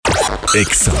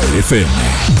Exa FM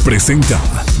presenta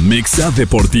Mexa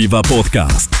Deportiva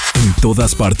Podcast. En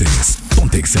todas partes,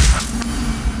 ponte Exa.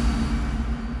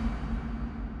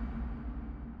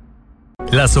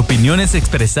 Las opiniones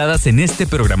expresadas en este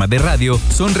programa de radio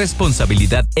son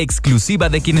responsabilidad exclusiva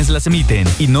de quienes las emiten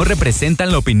y no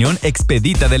representan la opinión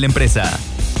expedita de la empresa.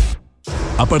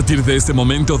 A partir de este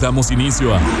momento damos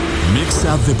inicio a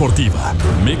Mexa Deportiva.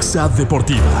 Mexa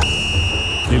Deportiva.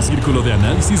 El círculo de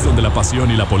análisis donde la pasión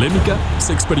y la polémica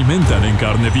se experimentan en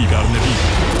carne viva.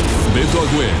 Beto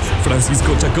Agüed,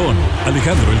 Francisco Chacón,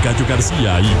 Alejandro El Gallo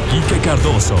García y Quique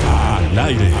Cardoso. Al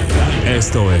aire.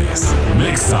 Esto es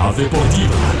Mexa Deportiva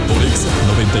por Exa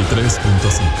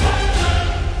 93.5.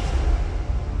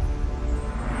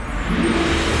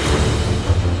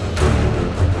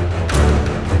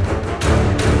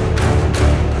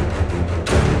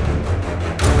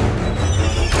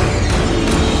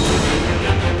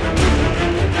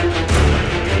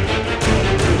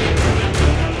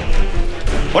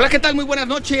 Hola, ¿qué tal? Muy buenas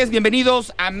noches,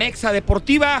 bienvenidos a Mexa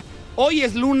Deportiva. Hoy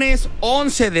es lunes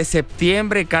 11 de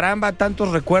septiembre, caramba, tantos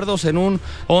recuerdos en un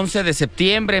 11 de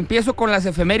septiembre. Empiezo con las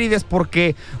efemérides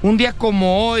porque un día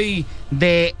como hoy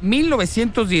de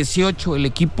 1918 el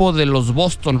equipo de los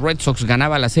Boston Red Sox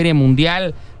ganaba la Serie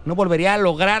Mundial. No volvería a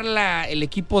lograrla el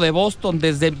equipo de Boston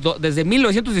desde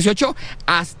 1918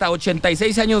 hasta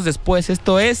 86 años después.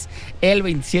 Esto es el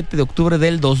 27 de octubre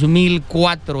del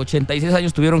 2004. 86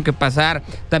 años tuvieron que pasar.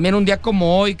 También un día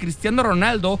como hoy, Cristiano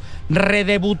Ronaldo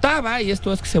redebutaba, y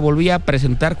esto es que se volvía a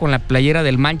presentar con la playera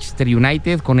del Manchester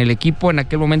United, con el equipo. En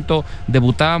aquel momento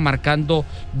debutaba marcando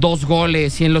 2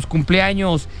 goles. Y en los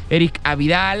cumpleaños, Eric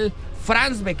Abidal,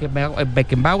 Franz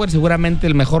Beckenbauer, seguramente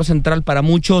el mejor central para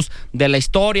muchos de la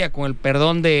historia, con el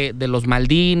perdón de los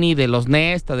Maldini, de los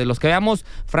Nesta, de los que veamos.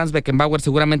 Franz Beckenbauer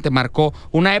seguramente marcó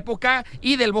una época.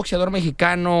 Y del boxeador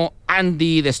mexicano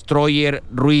Andy Destroyer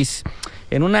Ruiz.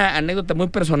 En una anécdota muy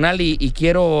personal, y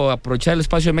quiero aprovechar el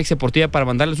espacio de Mexa Deportiva para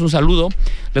mandarles un saludo,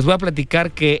 les voy a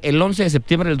platicar que el 11 de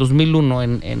septiembre del 2001,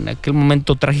 en aquel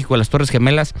momento trágico de las Torres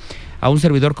Gemelas, a un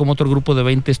servidor como otro grupo de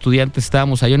 20 estudiantes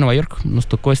estábamos allá en Nueva York. Nos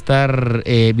tocó estar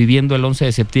viviendo el 11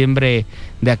 de septiembre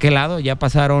de aquel lado. Ya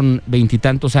pasaron 20 y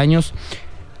tantos años.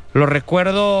 Lo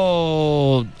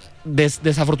recuerdo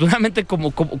desafortunadamente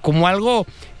como algo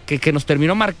que nos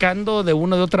terminó marcando de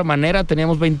una u otra manera.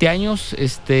 Teníamos 20 años,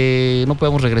 no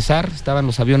podíamos regresar, estaban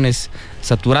los aviones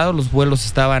saturados, los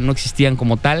vuelos no existían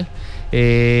como tal,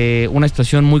 una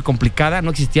situación muy complicada,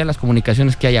 no existían las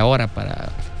comunicaciones que hay ahora para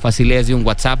facilidades de un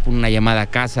WhatsApp, una llamada a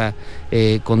casa,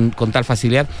 con tal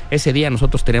facilidad. Ese día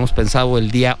nosotros teníamos pensado, el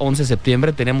día 11 de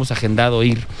septiembre, teníamos agendado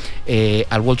ir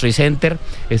al World Trade Center.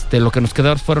 Lo que nos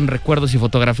quedó fueron recuerdos y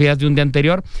fotografías de un día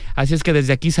anterior. Así es que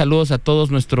desde aquí saludos a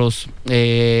todos nuestros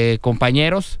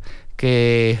compañeros,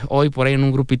 que hoy por ahí en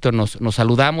un grupito nos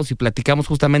saludamos y platicamos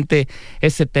justamente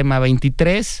ese tema,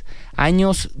 23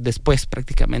 años después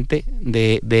prácticamente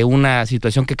de una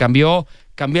situación que cambió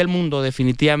el mundo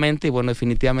definitivamente. Y bueno,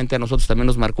 definitivamente a nosotros también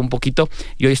nos marcó un poquito,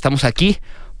 y hoy estamos aquí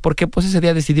porque pues ese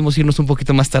día decidimos irnos un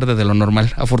poquito más tarde de lo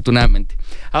normal, afortunadamente.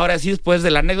 Ahora sí, después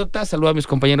de la anécdota, saludo a mis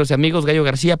compañeros y amigos, Gallo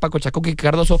García, Paco Chacón y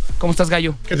Cardoso. ¿Cómo estás,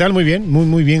 Gallo? ¿Qué tal? Muy bien,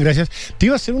 muy bien, gracias. Te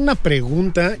iba a hacer una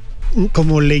pregunta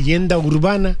como leyenda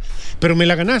urbana, pero me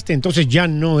la ganaste, entonces ya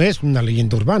no es una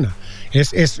leyenda urbana,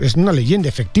 es una leyenda,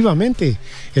 efectivamente.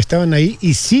 Estaban ahí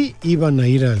y sí iban a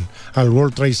ir al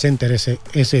World Trade Center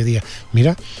ese día.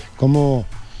 Mira, como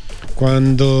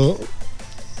cuando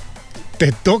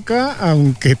te toca,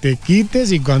 aunque te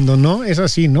quites, y cuando no, es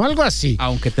así, ¿no? Algo así.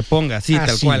 Aunque te pongas, sí,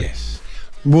 tal cual. Es.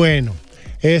 Bueno,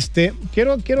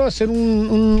 quiero hacer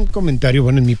un comentario,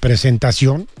 bueno, en mi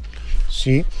presentación.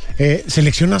 Sí,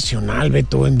 Selección Nacional,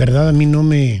 Beto, en verdad a mí no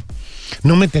me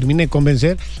termina de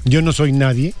convencer. Yo no soy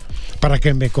nadie para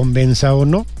que me convenza o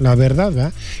no, la verdad,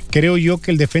 ¿verdad? Creo yo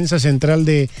que el defensa central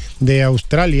de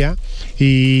Australia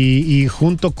y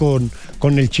junto con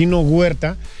el chino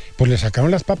Huerta, pues le sacaron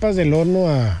las papas del horno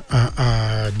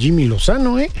a Jimmy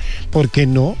Lozano, porque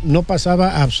no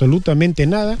pasaba absolutamente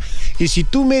nada. Y si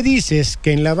tú me dices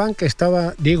que en la banca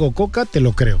estaba Diego Coca, te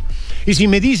lo creo. Y si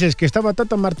me dices que estaba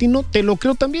Tata Martino, te lo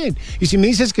creo también. Y si me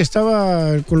dices que estaba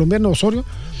el colombiano Osorio,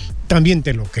 también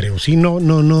te lo creo. Si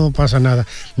no pasa nada.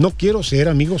 No quiero ser,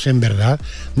 amigos, en verdad,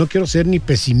 no quiero ser ni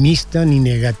pesimista, ni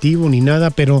negativo, ni nada,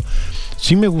 pero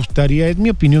sí me gustaría, es mi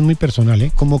opinión muy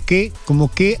personal, como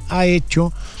que ha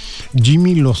hecho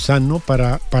Jimmy Lozano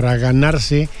para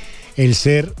ganarse el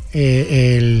ser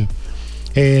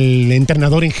el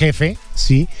entrenador en jefe,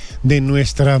 ¿sí?, de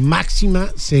nuestra máxima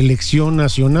selección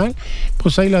nacional.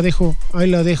 Pues ahí la dejo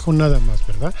nada más,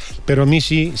 ¿verdad? Pero a mí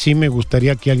sí me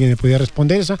gustaría que alguien me pudiera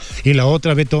responder esa. Y la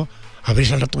otra, Beto, A ver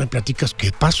si al rato me platicas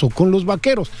qué pasó con los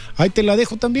Vaqueros. Ahí te la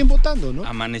dejo también votando, ¿no?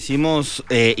 Amanecimos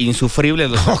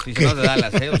insufribles los aficionados de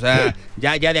Dallas, ¿eh? O sea,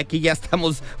 ya de aquí ya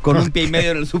estamos con un pie y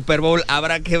medio en el Super Bowl.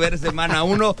 Habrá que ver semana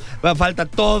 1. Falta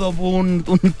todo un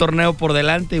torneo por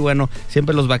delante y bueno,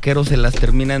 siempre los Vaqueros se las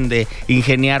terminan de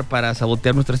ingeniar para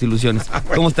sabotear nuestras ilusiones.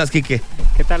 ¿Cómo estás, Quique?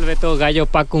 ¿Qué tal, Beto? Gallo,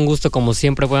 Paco, un gusto como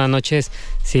siempre. Buenas noches.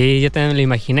 Sí, yo también lo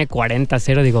imaginé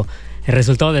 40-0, digo... El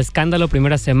resultado de escándalo,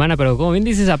 primera semana, pero como bien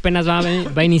dices, apenas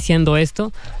va iniciando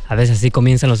esto. A veces así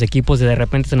comienzan los equipos y de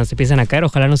repente se nos empiezan a caer.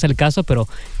 Ojalá no sea el caso, pero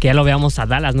que ya lo veamos a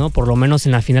Dallas, ¿no? Por lo menos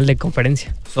en la final de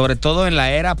conferencia. Sobre todo en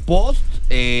la era post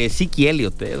Zeke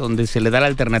Elliott, donde se le da la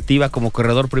alternativa como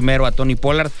corredor primero a Tony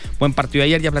Pollard. Buen partido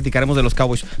ayer, ya platicaremos de los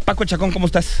Cowboys. Paco Chacón, ¿cómo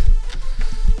estás?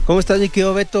 ¿Cómo estás, mi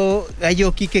querido Beto?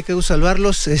 Gallo, Quique, qué gusto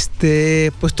saludarlos.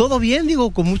 Pues todo bien,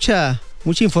 digo, con mucha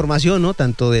información, ¿no?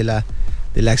 Tanto de la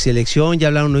selección, ya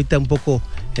hablaron ahorita un poco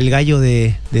el Gallo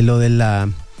de lo de la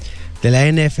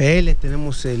NFL,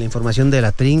 tenemos la información de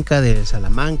la trinca, de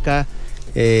Salamanca,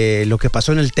 lo que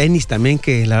pasó en el tenis también,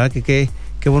 que la verdad que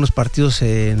qué buenos partidos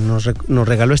nos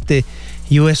regaló este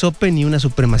US Open y una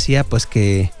supremacía, pues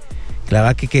que la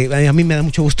verdad que a mí me da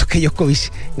mucho gusto que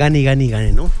Djokovic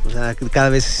gane, ¿no? O sea, que cada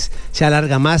vez se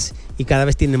alarga más y cada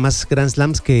vez tiene más Grand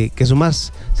Slams que su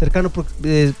más cercano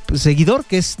seguidor,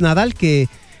 que es Nadal, que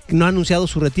no ha anunciado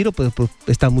su retiro, pues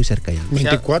está muy cerca ya.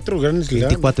 24 Grand Slams.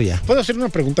 24 ya. ¿Puedo hacer una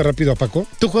pregunta rápido a Paco?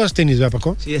 ¿Tú juegas tenis, verdad,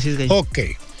 Paco? Sí, así es, Gallo. Ok.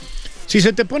 Si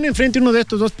se te pone enfrente uno de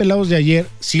estos dos pelados de ayer,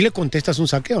 ¿sí le contestas un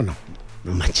saque o no?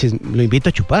 No manches, lo invito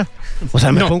a chupar. O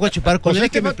sea, me pongo a chupar con él,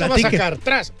 que me platique. Va a sacar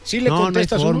atrás. ¿Sí le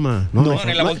contestas no hay forma. No,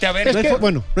 la voltea a ver. Es que,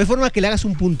 no hay forma que le hagas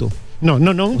un punto. No,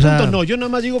 un punto no. Yo nada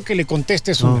más digo que le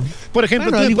contestes uno. Por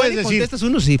ejemplo, tú me puedes decir... contestas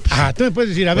uno, sí. Pues, tú me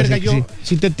puedes decir, a ver, Gallo, sí.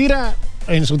 Si te tira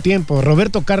en su tiempo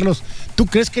Roberto Carlos, ¿tú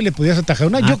crees que le podías atajar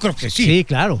una? Yo creo que sí. Sí,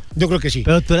 claro. Yo creo que sí.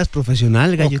 Pero tú eras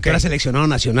profesional, Gallo. Tú eras seleccionado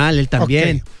nacional, él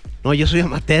también. Okay. No, yo soy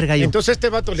amateur, Gallo. Entonces este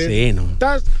vato le... Sí, no.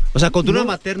 O sea, con tu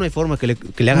amateur no hay forma que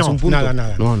le hagas un punto.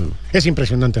 Nada. No. Es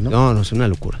impresionante, ¿no? No, es una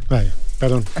locura. Vaya,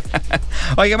 perdón.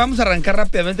 Oiga, vamos a arrancar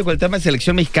rápidamente con el tema de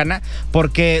selección mexicana,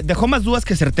 porque dejó más dudas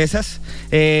que certezas.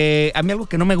 A mí algo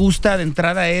que no me gusta de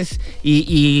entrada es,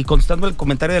 y contestando el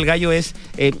comentario del Gallo, es,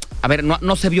 a ver,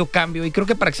 no se vio cambio, y creo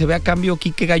que para que se vea cambio,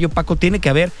 Quique, Gallo, Paco, tiene que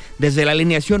haber desde la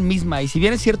alineación misma, y si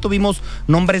bien es cierto vimos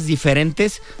nombres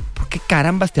diferentes, ¿por qué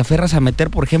carambas te aferras a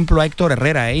meter, por ejemplo, a Héctor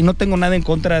Herrera? Y no tengo nada en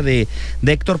contra de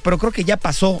Héctor, pero creo que ya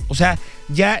pasó, o sea,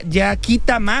 ya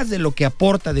quita más de lo que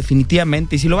aporta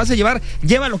definitivamente, y si lo vas a llevar,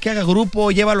 llévalo a que haga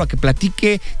grupo, llévalo a que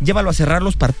platique, llévalo a cerrar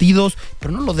los partidos,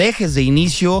 pero no lo dejes de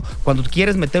inicio cuando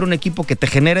quieres meter un equipo que te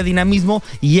genere dinamismo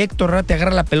y Héctor Herrera te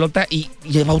agarra la pelota y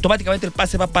automáticamente el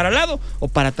pase va para el lado o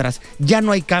para atrás, ya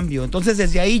no hay cambio. Entonces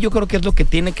desde ahí yo creo que es lo que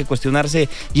tiene que cuestionarse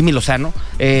Jimmy Lozano.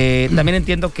 También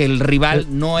entiendo que el rival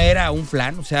no era un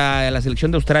flan, o sea, la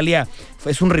selección de Australia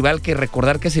es un rival que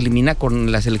recordar que se elimina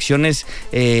con las selecciones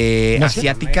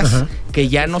asiáticas, ajá, que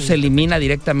ya no se elimina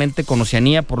directamente con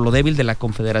Oceanía por lo débil de la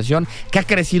Confederación, que ha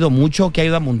crecido mucho, que ha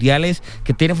ido a mundiales,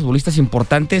 que tiene futbolistas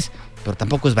importantes, pero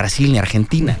tampoco es Brasil ni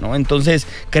Argentina, ¿no? Entonces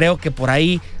creo que por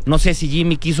ahí, no sé si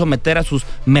Jimmy quiso meter a sus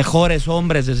mejores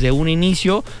hombres desde un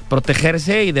inicio,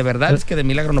 protegerse, y de verdad es que de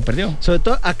milagro no perdió. Sobre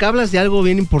todo, acá hablas de algo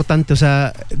bien importante, o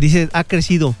sea, dices, ha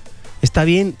crecido, está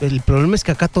bien, el problema es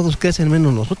que acá todos crecen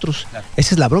menos nosotros, claro.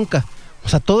 Esa es la bronca. O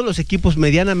sea, todos los equipos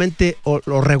medianamente o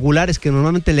los regulares que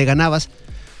normalmente le ganabas,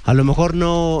 a lo mejor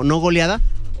no goleada,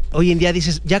 hoy en día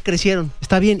dices, ya crecieron,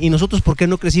 está bien, y nosotros ¿por qué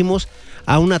no crecimos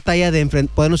a una talla de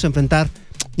podernos enfrentar?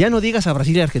 Ya no digas a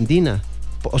Brasil y Argentina,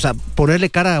 o sea,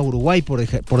 ponerle cara a Uruguay,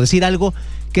 por decir algo,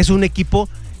 que es un equipo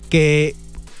que,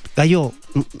 Gallo,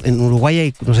 en Uruguay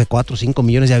hay, no sé, 4 o 5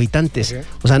 millones de habitantes, okay.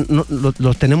 O sea, no,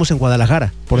 los tenemos en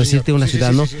Guadalajara, por decirte una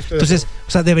ciudad, ¿no? Sí, entonces,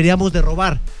 o sea, deberíamos de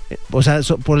robar, o sea,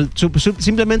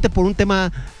 simplemente por un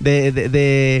tema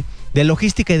de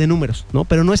logística y de números, ¿no?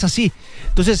 Pero no es así.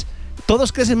 Entonces,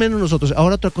 todos crecen menos nosotros.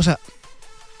 Ahora otra cosa,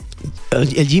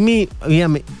 el Jimmy,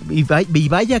 y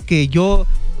vaya que yo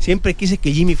siempre quise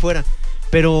que Jimmy fuera,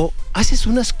 pero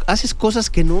haces cosas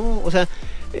que no, o sea,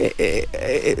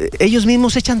 ellos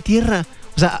mismos echan tierra.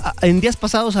 O sea, en días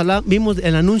pasados vimos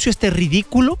el anuncio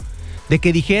ridículo de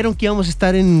que dijeron que íbamos a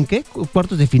estar en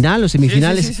cuartos de final o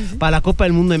semifinales, sí. Para la Copa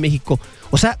del Mundo de México.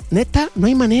 O sea, neta, no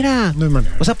hay manera. No hay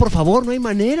manera. O sea, por favor, no hay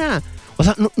manera. O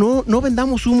sea, no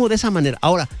vendamos humo de esa manera.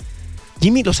 Ahora,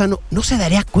 Jimmy Lozano no se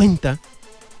daría cuenta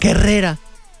que Herrera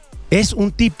es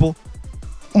un tipo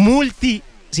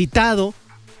multicitado,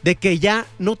 de que ya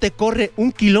no te corre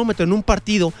 1 kilómetro en un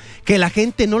partido, que la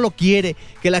gente no lo quiere,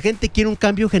 que la gente quiere un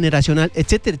cambio generacional,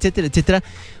 etcétera, etcétera, etcétera.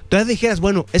 Entonces dijeras,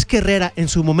 bueno, es que Herrera en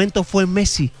su momento fue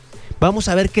Messi, vamos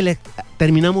a ver qué le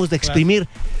terminamos de exprimir.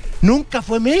 Claro. Nunca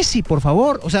fue Messi, por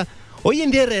favor. O sea, hoy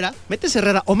en día metes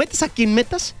Herrera o metes a quien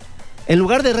metas, en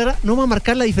lugar de Herrera, no va a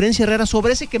marcar la diferencia Herrera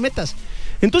sobre ese que metas.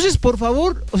 Entonces, por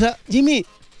favor, o sea, Jimmy,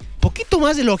 poquito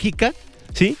más de lógica,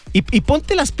 ¿sí? Y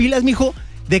ponte las pilas, mijo,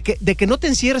 de que no te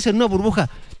encierres en una burbuja.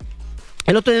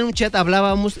 El otro día en un chat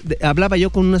hablaba yo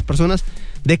con unas personas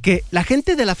de que la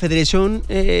gente de la federación,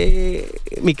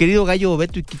 mi querido Gallo,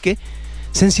 Beto y Quique,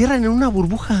 se encierran en una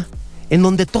burbuja en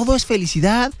donde todo es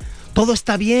felicidad, todo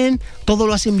está bien, todo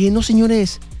lo hacen bien. No,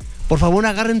 señores, por favor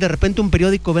agarren de repente un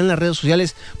periódico, ven las redes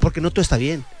sociales, porque no todo está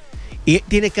bien. Y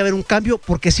tiene que haber un cambio,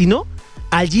 porque si no,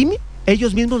 al Jimmy,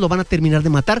 ellos mismos lo van a terminar de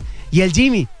matar. Y el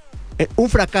Jimmy, un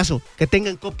fracaso que tenga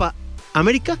en Copa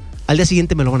América, al día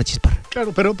siguiente me lo van a chispar.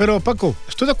 Claro, pero Paco,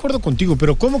 estoy de acuerdo contigo,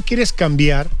 pero ¿cómo quieres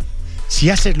cambiar si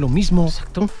haces lo mismo?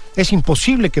 Exacto. Es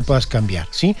imposible que puedas cambiar,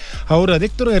 ¿sí? Ahora, de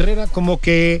Héctor Herrera, como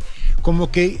que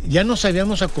ya nos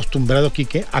habíamos acostumbrado,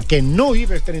 Quique, a que no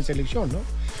iba a estar en selección, ¿no?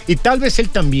 Y tal vez él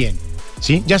también,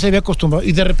 ¿sí? Ya se había acostumbrado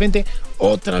y de repente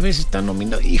otra vez está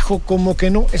nominado. Hijo, como que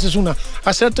no. Esa es una.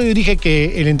 Hace rato yo dije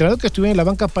que el entrenador que estuviera en la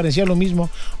banca parecía lo mismo.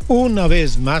 Una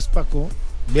vez más, Paco,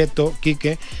 Beto,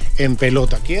 Quique, en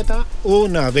pelota quieta,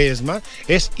 una vez más.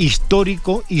 Es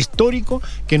histórico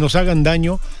que nos hagan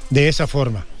daño de esa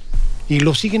forma. Y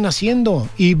lo siguen haciendo,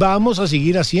 y vamos a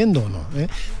seguir haciendo, ¿no?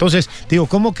 Entonces, digo,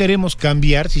 ¿cómo queremos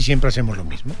cambiar si siempre hacemos lo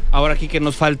mismo? Ahora aquí que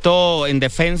nos faltó en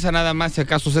defensa nada más, si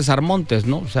acaso César Montes,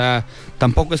 ¿no? O sea,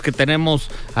 tampoco es que tenemos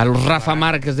a los Rafa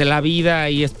Márquez de la vida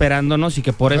ahí esperándonos y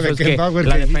que por eso es que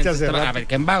la defensa está... A ver,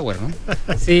 Beckenbauer, ¿no?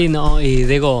 Sí, no, y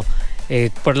digo...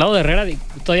 por el lado de Herrera,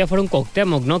 todavía fuera un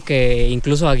Cuauhtémoc, ¿no? Que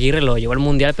incluso Aguirre lo llevó al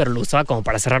Mundial, pero lo usaba como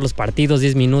para cerrar los partidos,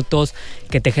 10 minutos,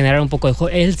 que te generara un poco de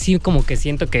juego. Él sí como que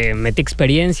siento que metía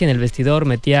experiencia en el vestidor,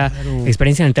 metía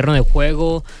experiencia en el terreno de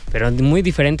juego, pero muy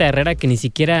diferente a Herrera, que ni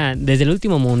siquiera desde el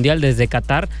último Mundial, desde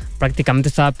Qatar, prácticamente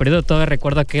estaba perdido. Todavía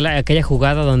recuerdo aquella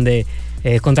jugada donde...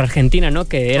 contra Argentina, ¿no?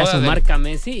 Que era su marca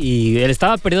Messi y él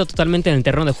estaba perdido totalmente en el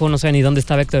terreno de juego, no sabía ni dónde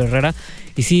estaba Héctor Herrera.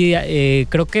 Y sí,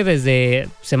 creo que desde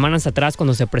semanas atrás,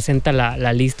 cuando se presenta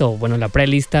la lista, o bueno, la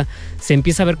prelista, se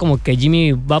empieza a ver como que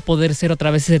Jimmy va a poder ser otra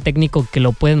vez ese técnico que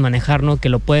lo pueden manejar, ¿no? Que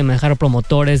lo pueden manejar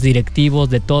promotores, directivos,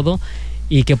 de todo.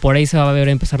 Y que por ahí se va a ver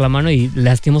empezar la mano y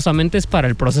lastimosamente es para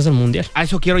el proceso del Mundial. A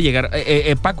eso quiero llegar.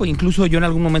 Paco, incluso yo en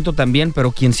algún momento también,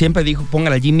 pero quien siempre dijo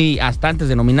póngale a Jimmy hasta antes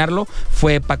de nominarlo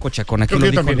fue Paco Chacón. Aquí lo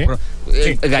dijo también,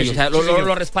 Gallo, sí, o sea,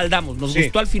 lo respaldamos. Nos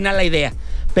gustó al final la idea.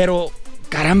 Pero,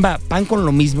 caramba, pan con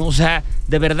lo mismo. O sea,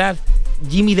 de verdad,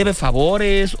 ¿Jimmy debe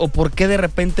favores? ¿O por qué de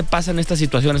repente pasan estas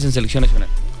situaciones en selección nacional?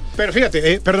 Pero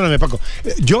fíjate, perdóname, Paco,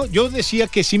 yo decía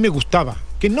que sí me gustaba,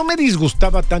 que no me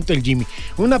disgustaba tanto el Jimmy.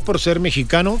 Una por ser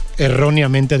mexicano,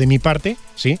 erróneamente de mi parte,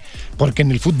 ¿sí? Porque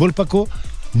en el fútbol, Paco,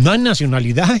 no hay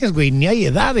nacionalidades, güey, ni hay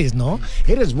edades, ¿no?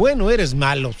 Eres bueno, eres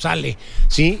malo, sale,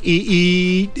 ¿sí?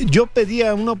 Y yo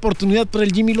pedía una oportunidad para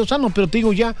el Jimmy Lozano, pero te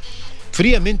digo ya...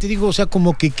 Fríamente digo, o sea,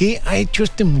 como que ¿qué ha hecho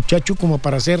este muchacho como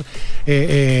para ser,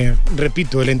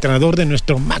 repito, el entrenador de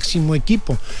nuestro máximo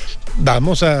equipo?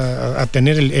 Vamos a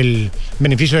tener el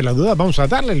beneficio de la duda, vamos a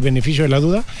darle el beneficio de la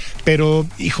duda, pero,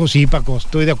 hijo, sí, Paco,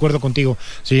 estoy de acuerdo contigo.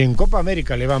 Si en Copa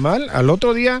América le va mal, al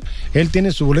otro día él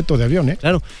tiene su boleto de avión, ¿eh?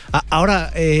 Claro.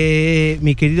 Ahora,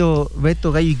 mi querido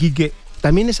Beto, Gallo y Quique,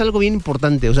 también es algo bien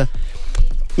importante, o sea,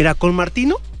 mira, con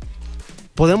Martino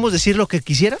podemos decir lo que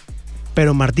quisiera,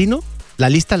 pero Martino la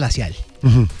lista la hacía él.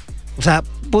 Uh-huh. O sea,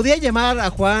 podía llamar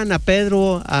a Juan, a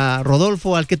Pedro, a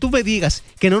Rodolfo, al que tú me digas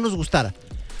que no nos gustara,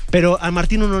 pero a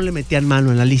Martino no le metían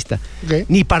mano en la lista. Okay.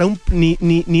 Ni para ni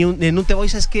en un te voy,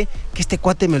 ¿sabes qué? Que este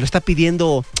cuate me lo está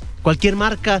pidiendo cualquier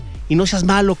marca y no seas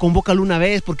malo, convócalo una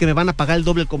vez porque me van a pagar el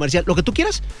doble comercial. Lo que tú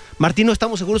quieras. Martino,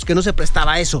 estamos seguros que no se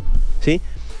prestaba a eso, ¿sí?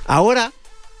 Ahora,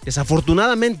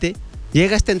 desafortunadamente,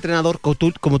 llega este entrenador,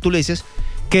 como tú le dices,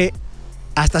 que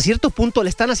hasta cierto punto le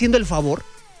están haciendo el favor,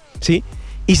 ¿sí?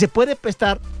 Y se puede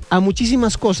prestar a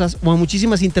muchísimas cosas o a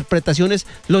muchísimas interpretaciones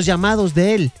los llamados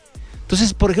de él.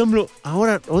 Entonces, por ejemplo,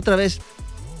 ahora otra vez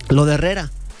lo de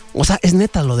Herrera. O sea, ¿es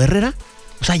neta lo de Herrera?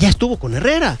 O sea, ya estuvo con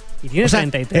Herrera. Y tiene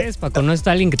 33, Paco, no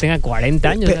está alguien que tenga 40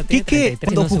 años. Quique,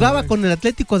 cuando jugaba con el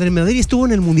Atlético del Madrid estuvo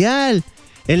en el Mundial.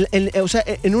 O sea,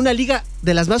 en una liga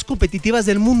de las más competitivas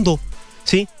del mundo,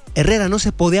 ¿sí? Herrera no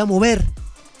se podía mover.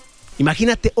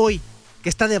 Imagínate hoy que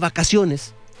está de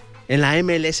vacaciones en la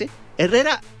MLS,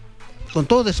 Herrera, con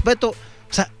todo respeto,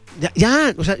 o sea,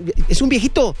 ya, es un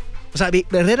viejito, o sea,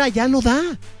 Herrera ya no da,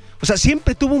 o sea,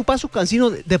 siempre tuvo un paso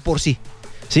cansino de por sí,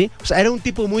 ¿sí? O sea, era un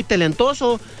tipo muy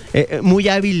talentoso, muy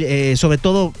hábil, sobre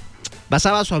todo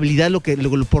basaba su habilidad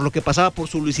por lo que pasaba, por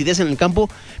su lucidez en el campo,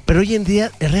 pero hoy en día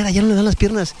Herrera ya no le dan las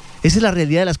piernas. Esa es la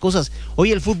realidad de las cosas.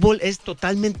 Hoy el fútbol es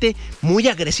totalmente muy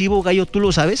agresivo, Gallo, tú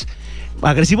lo sabes.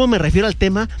 Agresivo me refiero al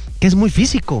tema que es muy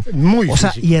físico. Muy físico.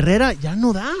 Sea, y Herrera ya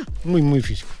no da. Muy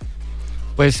físico.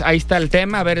 Pues ahí está el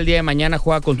tema. A ver, el día de mañana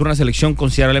juega contra una selección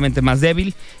considerablemente más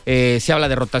débil. Se habla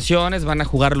de rotaciones, van a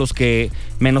jugar los que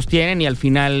menos tienen y al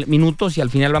final minutos, y al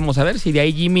final vamos a ver si de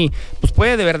ahí Jimmy pues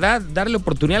puede de verdad darle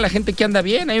oportunidad a la gente que anda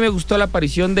bien. A mí me gustó la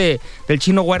aparición del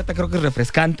Chino Huerta, creo que es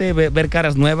refrescante ver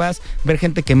caras nuevas, ver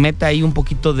gente que meta ahí un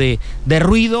poquito de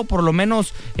ruido, por lo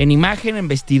menos en imagen, en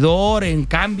vestidor, en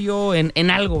cambio,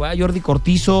 en algo, ¿va? Jordi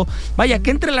Cortizo, vaya,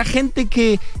 que entre la gente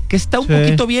que está un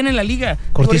poquito bien en la liga.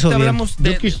 Cortizo ahorita bien. Hablamos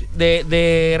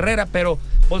de Herrera, pero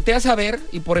volteas a ver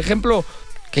y, por ejemplo,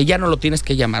 que ya no lo tienes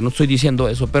que llamar, no estoy diciendo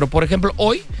eso, pero por ejemplo,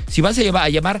 hoy, si vas a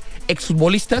llamar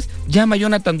exfutbolistas, llama a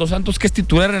Jonathan Dos Santos, que es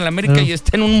titular en el América y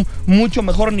está en un mucho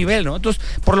mejor nivel, ¿no? Entonces,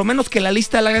 por lo menos que la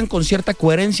lista la hagan con cierta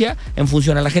coherencia en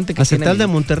función a la gente que tiene. Tal de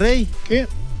Monterrey. ¿Qué?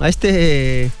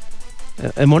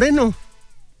 A Moreno.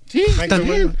 Sí,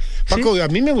 también. Paco, a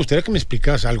mí me gustaría que me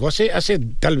explicas algo. Hace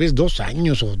tal vez 2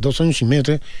 años o 2 años y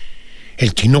medio,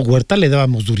 el Chino Huerta le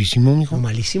dábamos durísimo, mijo.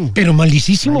 Malísimo. Pero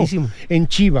malísimo. Malísimo. En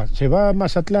Chivas, se va a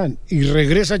Mazatlán y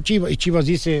regresa a Chivas. Y Chivas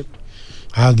dice,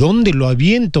 ¿a dónde lo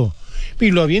aviento? Y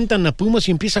lo avientan a Pumas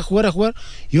y empieza a jugar.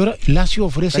 Y ahora Lazio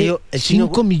ofrece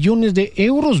 5 millones de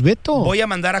euros, Beto. Voy a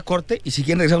mandar a corte y si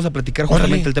quieren regresamos a platicar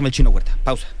justamente el tema del Chino Huerta.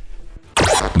 Pausa.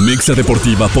 Mexa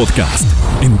Deportiva Podcast.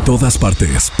 En todas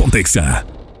partes. Pontexa.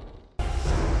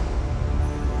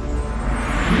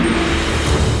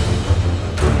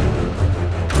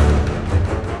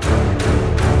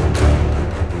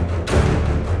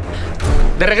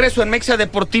 De regreso en Mexa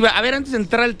Deportiva. A ver, antes de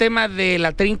entrar al tema de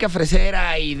la trinca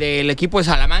fresera y del equipo de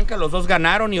Salamanca, los dos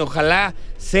ganaron y ojalá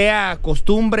sea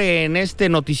costumbre en este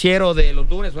noticiero de los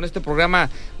lunes o en este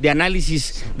programa de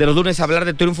análisis de los lunes hablar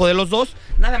del triunfo de los dos.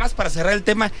 Nada más para cerrar el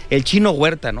tema, el Chino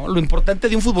Huerta, ¿no? Lo importante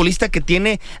de un futbolista que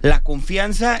tiene la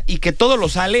confianza y que todo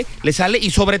le sale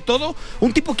y sobre todo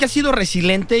un tipo que ha sido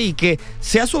resiliente y que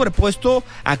se ha sobrepuesto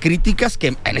a críticas que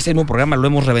en ese mismo programa lo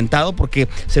hemos reventado porque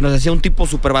se nos hacía un tipo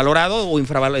supervalorado o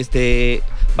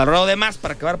valorado de más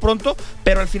para acabar pronto,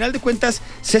 pero al final de cuentas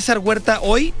César Huerta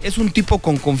hoy es un tipo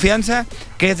con confianza,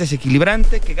 que es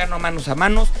desequilibrante, que gana manos a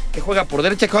manos, que juega por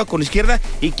derecha, que juega con izquierda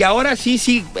y que ahora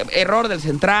sí, error del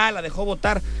central, la dejó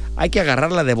botar. Hay que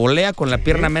agarrarla de volea con la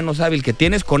pierna menos hábil que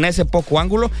tienes, con ese poco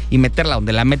ángulo y meterla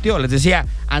donde la metió. Les decía,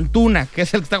 Antuna, que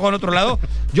es el que está jugando al otro lado,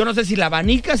 yo no sé si la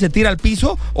abanica, se tira al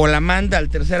piso o la manda al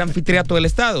tercer anfiteatro del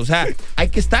estado. O sea, hay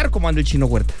que estar como anda el Chino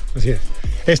Huerta. Así es.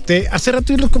 Hace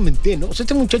rato yo lo comenté, ¿no? O sea,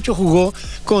 este muchacho jugó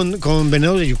con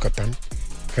Venados de Yucatán.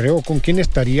 Creo, ¿con quién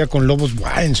estaría? Con Lobos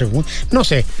en segundo. No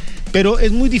sé. Pero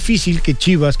es muy difícil que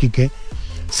Chivas, Quique,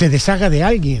 se deshaga de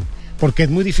alguien. Porque es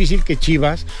muy difícil que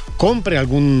Chivas compre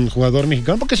algún jugador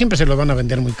mexicano, porque siempre se lo van a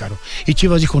vender muy caro. Y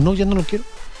Chivas dijo, no, ya no lo quiero.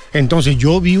 Entonces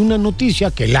yo vi una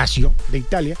noticia que Lazio, de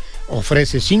Italia,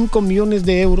 ofrece 5 millones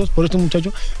de euros por este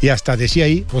muchacho, y hasta decía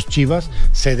ahí, pues Chivas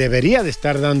se debería de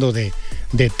estar dando de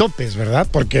topes, ¿verdad?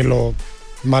 Porque lo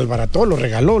malbarató, lo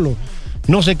regaló,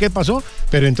 no sé qué pasó,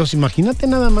 pero entonces imagínate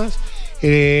nada más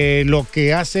lo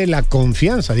que hace la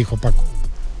confianza, dijo Paco.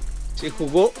 Sí,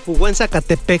 jugó en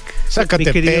Zacatepec.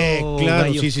 Claro,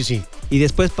 Gallo. Sí. Y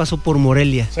después pasó por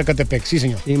Morelia. Zacatepec, sí,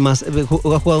 señor. Y más,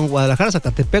 ha jugado en Guadalajara,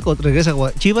 Zacatepec, regresa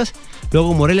a Chivas,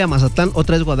 luego Morelia, Mazatlán,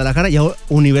 otra vez Guadalajara y ahora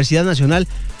Universidad Nacional.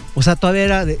 O sea, todavía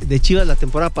era de Chivas la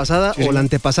temporada pasada o la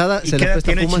antepasada. ¿Y se qué edad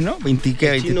tiene Pumas? Chino?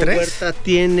 ¿23? Chino Huerta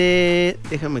tiene,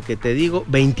 déjame que te digo,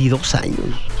 22 años.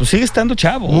 Pues sigue estando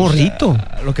chavo. Morrito. O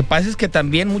sea, lo que pasa es que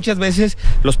también muchas veces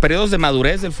los periodos de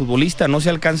madurez del futbolista no se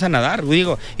alcanzan a dar.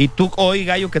 Digo, y tú hoy,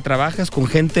 Gallo, que trabajas con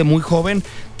gente muy joven,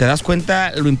 te das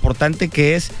cuenta lo importante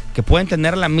que es que pueden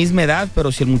tener la misma edad,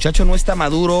 pero si el muchacho no está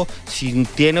maduro, si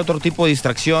tiene otro tipo de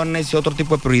distracciones y otro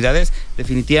tipo de prioridades,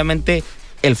 definitivamente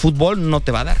el fútbol no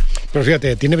te va a dar. Pero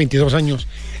fíjate, tiene 22 años.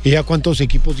 ¿Y ya cuántos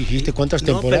equipos dijiste? ¿Cuántas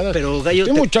temporadas? Pero Gallo,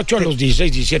 este muchacho a los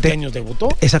 16, 17 años debutó.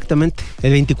 Exactamente.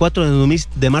 El 24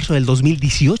 de marzo del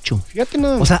 2018. Fíjate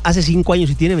nada. O sea, hace 5 años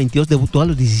y tiene 22, debutó a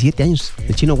los 17 años. Sí.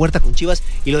 El Chino Huerta con Chivas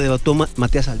y lo debutó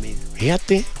Matías Almeida.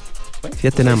 Fíjate. Bueno,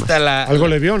 fíjate nada más. Algo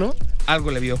le vio, ¿no? Algo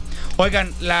le vio.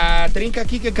 Oigan, la trinca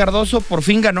Quique Cardoso por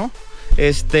fin ganó.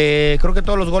 Creo que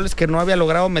todos los goles que no había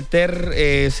logrado meter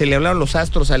se le hablaron los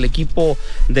astros al equipo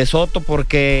de Soto,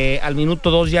 porque al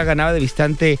minuto 2 ya ganaba de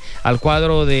visitante al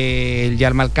cuadro del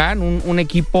Yalmalcán, un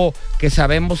equipo que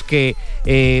sabemos que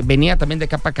venía también de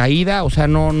capa caída. O sea,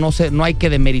 no hay que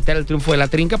demeritar el triunfo de la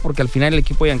trinca, porque al final el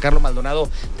equipo de Giancarlo Maldonado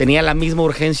tenía la misma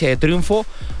urgencia de triunfo.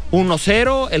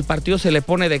 1-0, el partido se le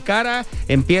pone de cara,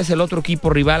 empieza el otro equipo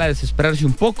rival a desesperarse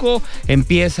un poco,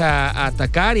 empieza a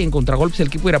atacar y en contragolpes el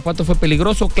equipo de Irapuato fue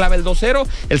peligroso, clava el 2-0.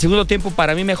 El segundo tiempo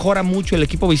para mí mejora mucho el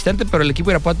equipo visitante, pero el equipo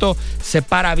de Irapuato se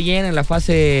para bien en la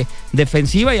fase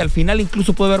defensiva y al final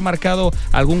incluso puede haber marcado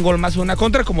algún gol más o una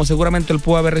contra, como seguramente él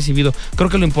pudo haber recibido. Creo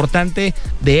que lo importante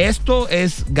de esto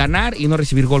es ganar y no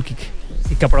recibir gol, Quique.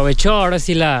 Y que aprovechó ahora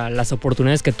sí las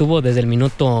oportunidades que tuvo desde el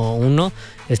minuto 1.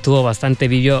 Estuvo bastante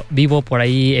vivo por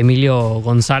ahí Emilio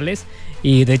González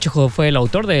y de hecho fue el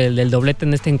autor del doblete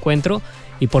en este encuentro.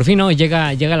 Y por fin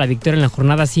llega la victoria en la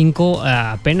jornada 5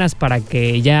 apenas para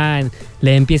que ya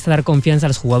le empiece a dar confianza a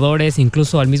los jugadores,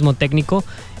 incluso al mismo técnico,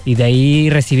 y de ahí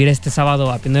recibir este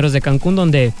sábado a Pioneros de Cancún,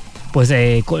 donde pues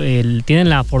tienen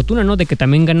la fortuna, ¿no?, de que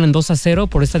también ganan 2-0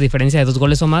 por esta diferencia de 2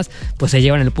 goles o más, pues se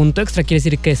llevan el punto extra. Quiere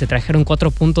decir que se trajeron 4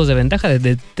 puntos de ventaja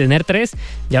de tener 3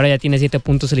 y ahora ya tiene 7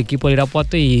 puntos el equipo de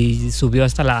Irapuato y subió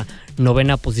hasta la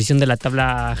 9ª posición de la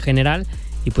tabla general.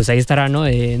 Y pues ahí estará, ¿no?,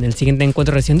 en el siguiente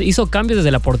encuentro recién. Hizo cambios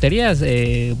desde la portería,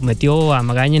 metió a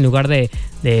Magaña en lugar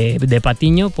de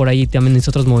Patiño, por ahí también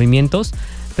hizo otros movimientos.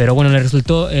 Pero bueno, le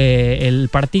resultó el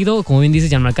partido. Como bien dices,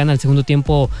 Gianmarcana al segundo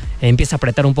tiempo empieza a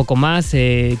apretar un poco más.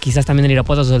 Quizás también el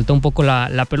Irapuato soltó un poco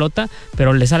la pelota,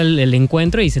 pero le sale el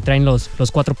encuentro y se traen los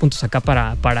 4 puntos acá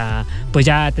para pues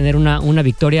ya tener una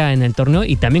victoria en el torneo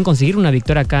y también conseguir una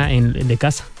victoria acá de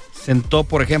casa. Sentó,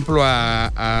 por ejemplo,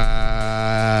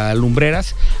 a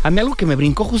Lumbreras. A mí algo que me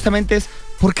brincó justamente es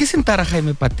 ¿por qué sentar a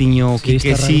Jaime Patiño?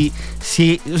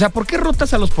 Sí, o sea, ¿por qué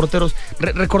rotas a los porteros?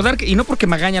 Recordar que, y no porque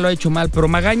Magaña lo ha hecho mal, pero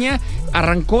Magaña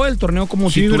arrancó el torneo como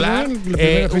titular.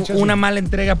 Una mala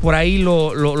entrega por ahí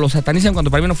lo satanizan cuando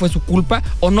para mí no fue su culpa,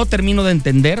 o no termino de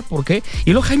entender por qué.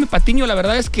 Y luego Jaime Patiño, la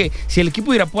verdad es que si el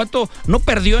equipo de Irapuato no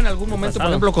perdió en algún momento, por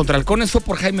ejemplo, contra Halcones, fue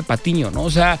por Jaime Patiño, ¿no?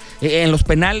 O sea, en los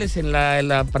penales, en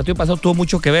la partido pasado tuvo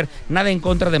mucho que ver. Nada en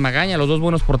contra de Magaña, los dos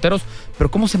buenos porteros,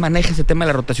 pero ¿cómo se maneja ese tema de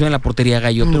la rotación en la portería,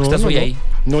 Gallo? ¿Tú que estás hoy ahí?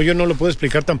 No, yo no lo puedo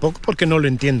explicar tampoco porque no lo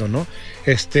entiendo, ¿no?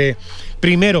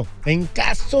 Primero, en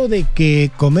caso de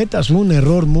que cometas un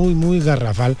error muy, muy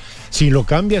garrafal, si lo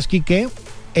cambias, Quique,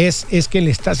 es que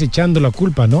le estás echando la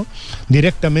culpa, ¿no?,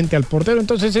 directamente al portero.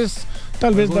 Entonces es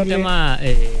tal vez darle tema,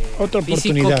 otra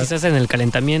físico, oportunidad. quizás en el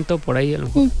calentamiento, por ahí.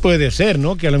 Puede ser,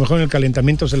 ¿no?, que a lo mejor en el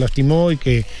calentamiento se lastimó y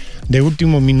que de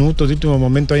último minuto, de último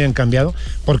momento hayan cambiado,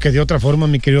 porque de otra forma,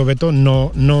 mi querido Beto,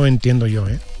 no entiendo yo,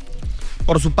 ¿eh?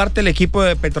 Por su parte, el equipo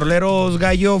de Petroleros,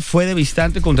 Gallo, fue de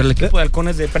visitante contra el equipo de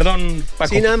Halcones de... Perdón,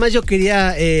 Paco. Sí, nada más yo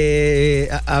quería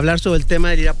hablar sobre el tema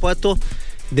del Irapuato,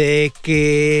 de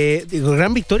que,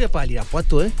 gran victoria para el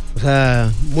Irapuato, ¿eh? O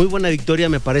sea, muy buena victoria,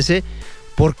 me parece.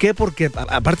 ¿Por qué? Porque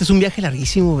aparte es un viaje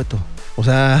larguísimo, Beto. O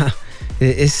sea,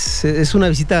 es una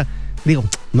visita,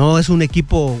 no es un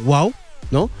equipo wow,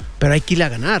 ¿no? Pero hay que ir a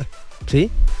ganar,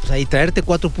 ¿sí? O sea, y traerte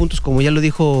 4 puntos, como ya lo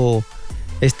dijo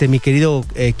mi querido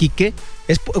Quique.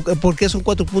 ¿Por qué son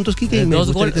 4 puntos, Quique?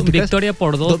 Victoria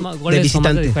por 2 goles o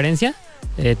más de diferencia,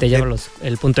 te lleva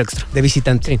el punto extra. De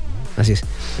visitante. Sí. Así es.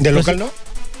 ¿De local no?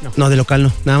 No, de local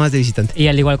no, nada más de visitante. Y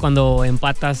al igual cuando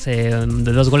empatas de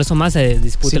 2 goles o más, se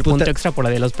disputa el punto extra por la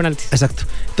de los penaltis. Exacto.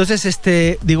 Entonces,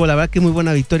 la verdad que muy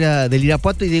buena victoria del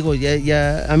Irapuato, y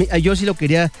yo sí lo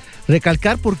quería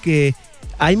recalcar porque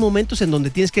hay momentos en donde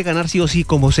tienes que ganar sí o sí,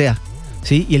 como sea.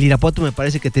 Sí, y el Irapuato me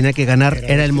parece que tenía que ganar,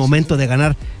 era el momento de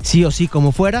ganar sí o sí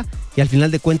como fuera, y al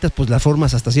final de cuentas pues las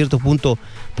formas hasta cierto punto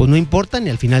pues no importan, y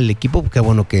al final el equipo, qué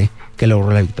bueno que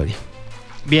logró la victoria.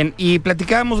 Bien, y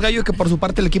platicábamos, Gallo, que por su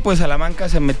parte el equipo de Salamanca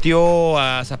se metió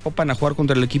a Zapopan a jugar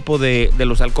contra el equipo de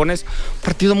los Halcones. Un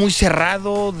partido muy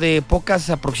cerrado, de pocas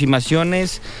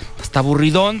aproximaciones, hasta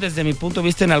aburridón desde mi punto de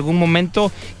vista en algún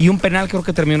momento, y un penal creo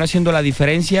que terminó haciendo la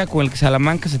diferencia con el que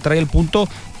Salamanca se trae el punto,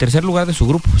 tercer lugar de su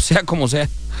grupo, sea como sea.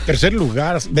 Tercer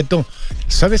lugar, Beto.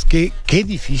 ¿Sabes qué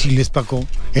difícil es, Paco,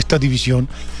 esta división?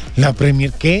 La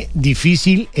Premier, qué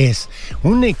difícil es.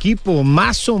 Un equipo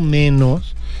más o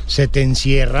menos se te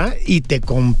encierra y te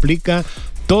complica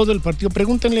todo el partido.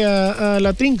 Pregúntenle a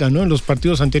la Trinca, ¿no? En los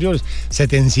partidos anteriores. Se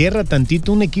te encierra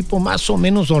tantito. Un equipo más o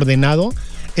menos ordenado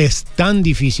es tan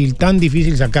difícil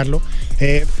sacarlo.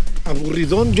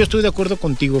 Aburridón, yo estoy de acuerdo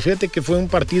contigo. Fíjate que fue un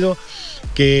partido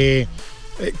que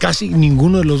casi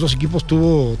ninguno de los dos equipos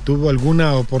tuvo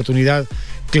alguna oportunidad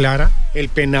clara. El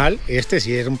penal,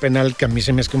 sí era un penal que a mí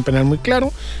se me hace un penal muy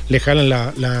claro. Le jalan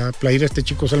la playera a este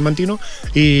chico salmantino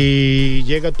y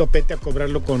llega Topete a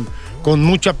cobrarlo con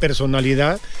mucha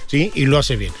personalidad, ¿sí? Y lo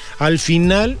hace bien. Al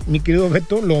final, mi querido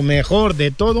Beto, lo mejor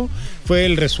de todo fue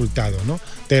el resultado, ¿no?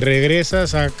 Te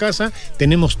regresas a casa,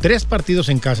 tenemos 3 partidos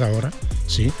en casa ahora,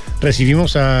 ¿sí?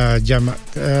 Recibimos a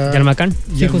Yalmacán,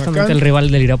 sí, justamente el rival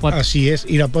del Irapuato. Así es,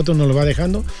 Irapuato nos lo va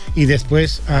dejando y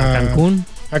después a Cancún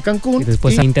y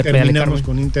después a Inter Playa del terminamos Carmen.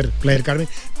 con Inter Playa del Carmen.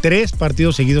 3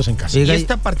 partidos seguidos en casa. ¿Y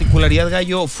esta particularidad,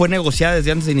 Gallo, fue negociada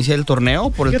desde antes de iniciar el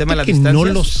torneo por el tema de las que distancias?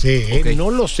 No lo sé, Okay. no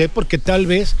lo sé, porque tal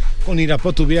vez con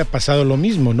Irapuato hubiera pasado lo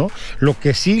mismo, ¿no? Lo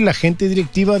que sí, la gente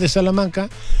directiva de Salamanca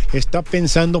está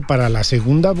pensando para la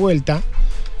segunda vuelta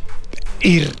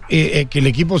que el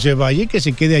equipo se vaya y que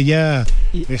se quede allá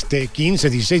 15,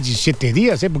 16, 17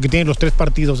 días, porque tiene los 3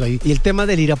 partidos ahí. Y el tema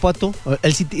del Irapuato,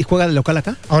 ¿él sí juega de local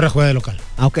acá? Ahora juega de local.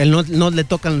 Ok, no le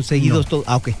tocan seguidos todo.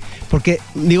 Ok. Porque,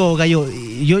 digo, Gallo,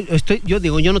 yo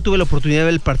no tuve la oportunidad de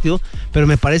ver el partido, pero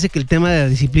me parece que el tema de la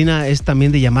disciplina es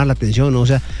también de llamar la atención, ¿no? O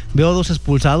sea, veo 2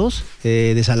 expulsados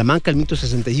de Salamanca, el minuto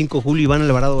 65, Julio Iván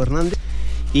Alvarado Hernández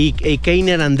y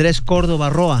Keiner Andrés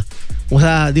Córdoba Roa. O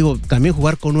sea, digo, también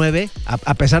jugar con 9,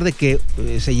 a pesar de que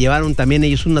se llevaron también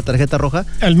ellos una tarjeta roja.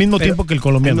 Al mismo tiempo que el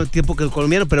colombiano. Al mismo tiempo que el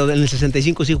colombiano, pero en el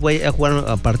 65 sí jugaron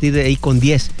a partir de ahí con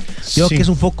 10. Yo creo que es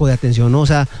un foco de atención, ¿no? O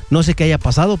sea, no sé qué haya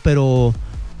pasado, pero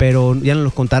ya nos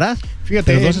lo contarás.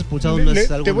 Fíjate, pero 2 expulsados no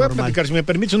es algo te voy normal. a platicar, si me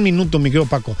permites un minuto, mi querido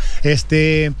Paco.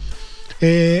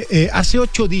 Hace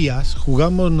 8 días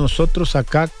jugamos nosotros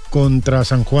acá contra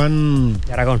San Juan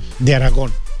de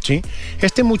Aragón. ¿Sí?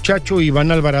 Este muchacho Iván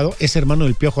Alvarado es hermano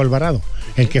del Piojo Alvarado,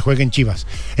 el que juega en Chivas.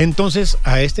 Entonces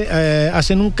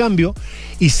hacen un cambio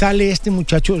y sale este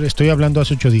muchacho, estoy hablando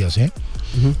hace 8 días,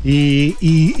 Uh-huh.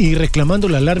 Y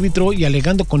reclamándole al árbitro y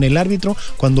alegando con el árbitro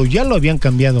cuando ya lo habían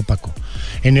cambiado, Paco.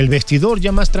 En el vestidor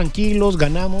ya más tranquilos,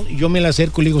 ganamos, y yo me la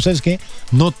acerco y le digo, ¿sabes qué?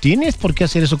 No tienes por qué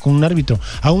hacer eso con un árbitro.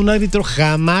 A un árbitro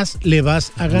jamás le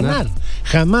vas a ganar.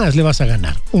 Jamás le vas a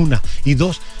ganar. 1. Y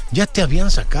 2, ya te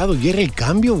habían sacado y era el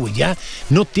cambio, güey. Ya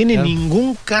no tiene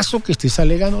ningún caso que estés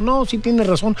alegando. No, sí tienes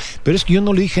razón, pero es que yo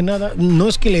no le dije nada. No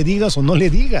es que le digas o no le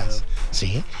digas,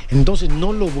 ¿sí? Entonces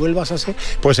no lo vuelvas a hacer.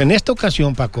 Pues en esta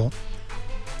ocasión, Paco,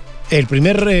 el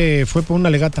primer fue por una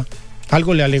legata.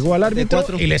 Algo le alegó al árbitro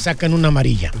y le sacan una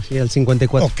amarilla. Sí, al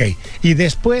 54. Ok. Y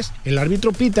después el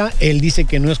árbitro pita, él dice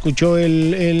que no escuchó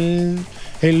el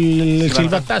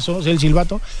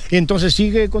silbato, y entonces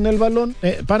sigue con el balón,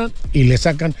 paran y le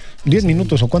sacan 10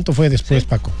 minutos, ¿o cuánto fue después,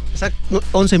 Paco?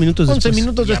 11 minutos después. 11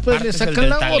 minutos después le sacan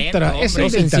la otra. Es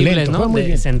el del talento, ¿no? Muy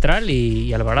bien. Central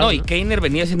y Alvarado. No, y Keiner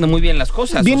venía haciendo muy bien las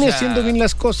cosas. Haciendo bien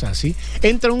las cosas, ¿sí?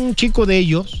 Entra un chico de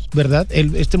ellos, ¿verdad?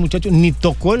 Este muchacho ni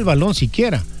tocó el balón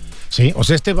siquiera. Sí, o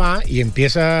sea, va y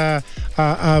empieza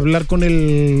a hablar con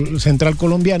el central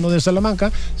colombiano de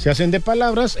Salamanca, se hacen de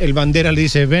palabras, el bandera le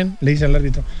dice, ven, le dice al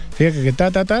árbitro, fíjate que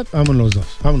vámonos los dos,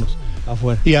 vámonos.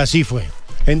 Afuera. Y así fue.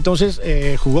 Entonces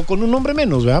jugó con un hombre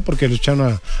menos, ¿verdad? Porque lo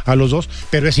echaron a los 2,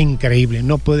 pero es increíble,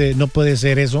 no puede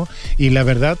ser eso. Y la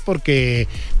verdad, porque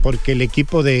el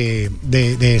equipo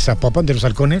de Zapopan, de los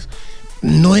Halcones,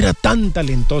 no era tan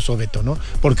talentoso, Beto, ¿no?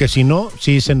 Porque si no,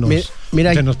 sí se nos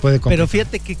puede complicar. Pero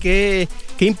fíjate que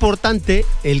qué importante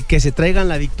el que se traigan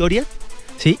la victoria,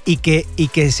 ¿sí? Y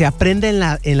que se aprenda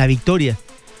en la victoria.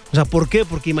 O sea, ¿por qué?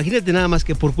 Porque imagínate nada más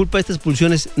que por culpa de estas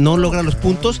expulsiones no logra los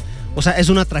puntos. O sea, es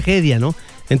una tragedia, ¿no?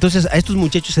 Entonces a estos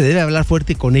muchachos se debe hablar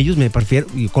fuerte con ellos, me prefiero,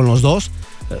 y con los dos.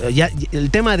 Ya el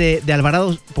tema de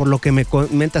Alvarado, por lo que me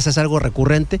comentas, es algo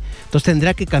recurrente. Entonces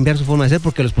tendrá que cambiar su forma de ser,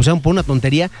 porque los pusieron por una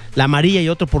tontería, la amarilla y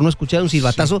otro por no escuchar un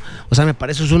silbatazo. Sí. O sea, me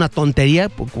parece es una tontería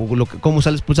cómo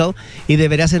sale expulsado, y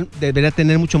debería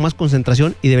tener mucho más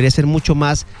concentración y debería ser mucho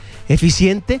más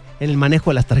eficiente en el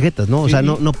manejo de las tarjetas, ¿no? O sea,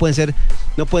 no pueden ser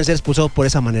expulsados por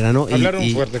esa manera, ¿no? Hablaron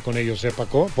fuerte con ellos,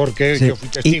 Paco, porque yo fui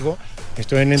testigo,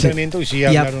 estoy en entrenamiento y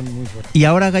hablaron muy fuerte. Y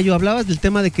ahora, Gallo, hablabas del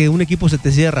tema de que un equipo se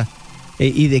te cierra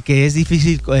y de que es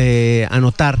difícil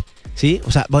anotar, ¿sí?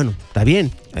 O sea, bueno, está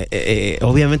bien.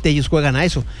 Obviamente ellos juegan a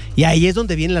eso. Y ahí es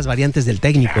donde vienen las variantes del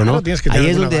técnico, claro, ¿no? Tienes que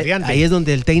tener variante. Ahí es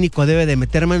donde el técnico debe de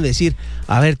meter mano y decir,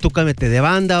 a ver, tú cámete de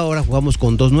banda, ahora jugamos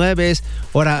con 2 9s,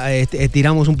 ahora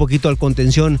tiramos un poquito al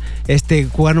contención,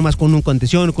 jugar nomás con un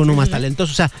contención, con uno más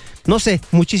talentoso. O sea, no sé,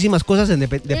 muchísimas cosas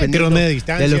dependiendo de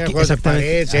distancia, de lo que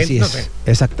exactamente. Así es, no sé.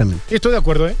 Exactamente. Estoy de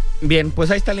acuerdo, ¿eh? Bien, pues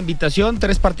ahí está la invitación.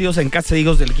 3 partidos en casa,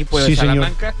 digo, del equipo de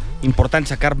Salamanca. Señor. Importante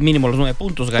sacar mínimo los 9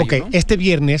 puntos, Gallo. Ok, ¿no? este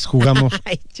viernes jugamos.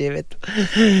 Ay, cheveto.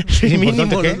 ¿Es Mínimo,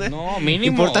 importante ¿no? qué? No, mínimo.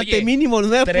 Importante, oye, mínimo,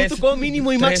 9 tres- puntos como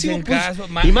mínimo y tres máximo. en Pues, casa,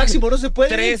 y máximo no se puede.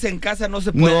 3 en casa no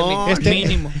se puede. No,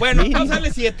 mínimo. Bueno, mínimo. vamos a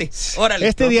darle 7. Órale.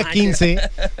 Este día No, 15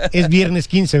 es viernes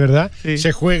 15, ¿verdad? Sí.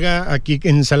 Se juega aquí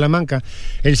en Salamanca.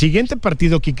 El siguiente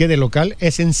partido, Quique, de local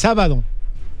es en sábado.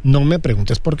 No me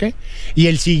preguntes por qué. Y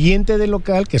el siguiente de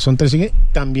local, que son 3,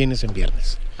 también es en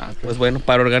viernes. pues bueno,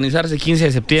 para organizarse 15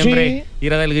 de septiembre,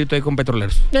 ir a dar el grito ahí con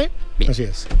Petroleros. Bien. Así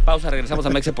es. Pausa, regresamos a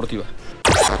Mexa Deportiva.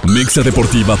 Mexa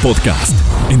Deportiva Podcast.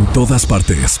 En todas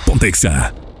partes.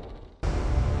 Pontexa.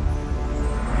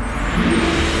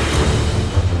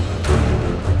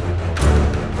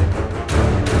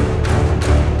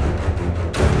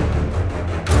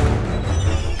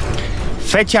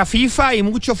 Fecha FIFA y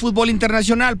mucho fútbol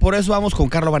internacional, por eso vamos con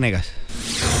Carlo Vanegas.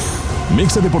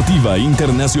 Mexa Deportiva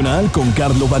Internacional con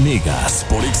Carlo Vanegas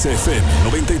por XFM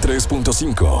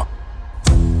 93.5.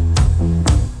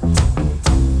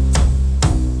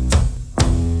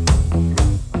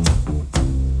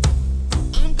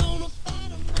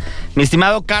 Mi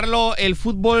estimado Carlo, el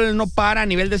fútbol no para a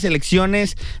nivel de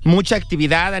selecciones, mucha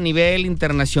actividad a nivel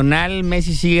internacional.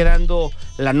 Messi sigue dando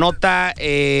la nota,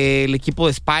 el equipo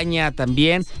de España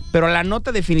también, pero la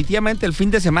nota definitivamente el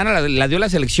fin de semana la dio la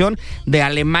selección de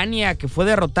Alemania, que fue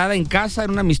derrotada en casa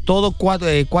en un amistoso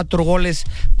 4 goles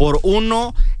por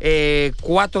 1,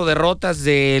 4 derrotas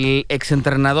del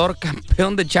exentrenador,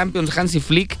 campeón de Champions Hansi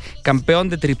Flick, campeón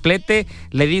de triplete.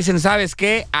 Le dicen, ¿sabes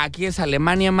qué? Aquí es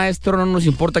Alemania, maestro, no nos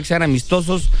importa que sean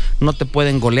amistosos, no te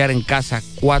pueden golear en casa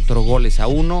 4 goles a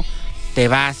 1, te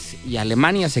vas. Y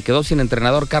Alemania se quedó sin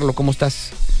entrenador. Carlos, ¿cómo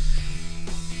estás?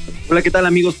 Hola, ¿qué tal,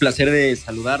 amigos? Placer de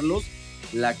saludarlos.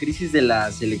 La crisis de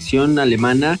la selección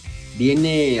alemana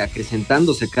viene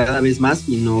acrecentándose cada vez más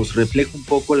y nos refleja un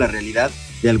poco la realidad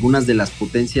de algunas de las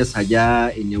potencias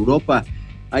allá en Europa.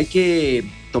 Hay que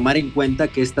tomar en cuenta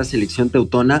que esta selección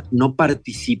teutona no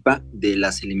participa de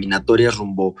las eliminatorias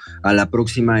rumbo a la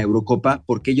próxima Eurocopa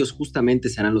porque ellos justamente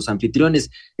serán los anfitriones.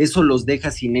 Eso los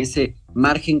deja sin ese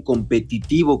margen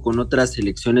competitivo con otras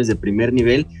selecciones de primer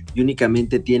nivel y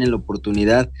únicamente tienen la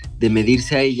oportunidad de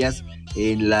medirse a ellas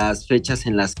en las fechas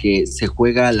en las que se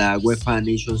juega la UEFA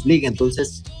Nations League.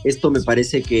 Entonces, esto me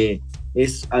parece que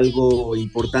es algo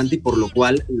importante y por lo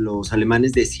cual los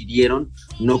alemanes decidieron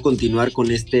no continuar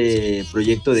con este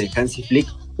proyecto de Hansi Flick,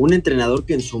 un entrenador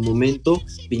que en su momento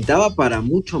pintaba para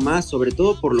mucho más, sobre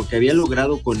todo por lo que había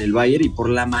logrado con el Bayern y por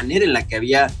la manera en la que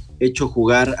había hecho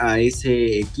jugar a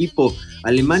ese equipo.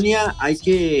 Alemania, hay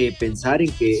que pensar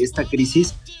en que esta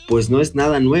crisis pues no es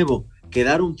nada nuevo.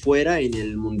 Quedaron fuera en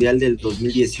el Mundial del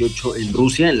 2018 en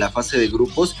Rusia, en la fase de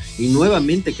grupos, y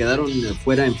nuevamente quedaron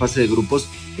fuera en fase de grupos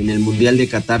en el Mundial de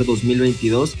Qatar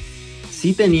 2022.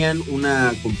 Sí tenían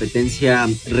una competencia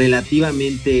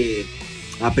relativamente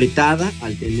apretada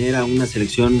al tener a una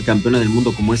selección campeona del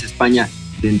mundo como es España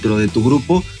dentro de tu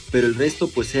grupo, pero el resto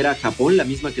pues era Japón, la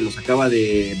misma que los acaba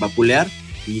de vapulear,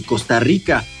 y Costa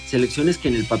Rica, selecciones que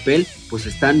en el papel pues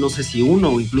están no sé si 1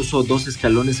 o incluso 2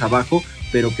 escalones abajo,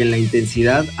 pero que en la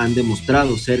intensidad han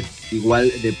demostrado ser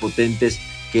igual de potentes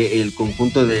que el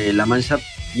conjunto de la Mannschaft,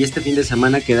 y este fin de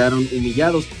semana quedaron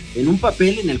humillados en un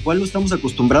papel en el cual no estamos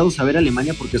acostumbrados a ver a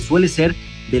Alemania porque suele ser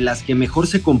de las que mejor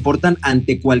se comportan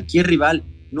ante cualquier rival,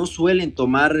 no suelen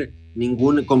tomar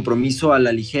ningún compromiso a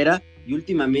la ligera y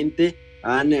últimamente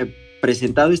han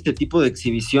presentado este tipo de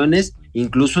exhibiciones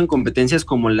incluso en competencias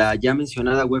como la ya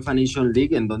mencionada UEFA Nations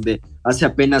League, en donde hace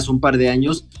apenas un par de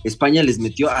años España les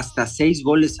metió hasta 6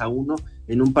 goles a 1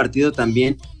 en un partido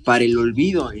también para el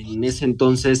olvido en ese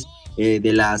entonces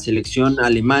de la selección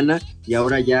alemana, y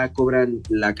ahora ya cobran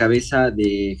la cabeza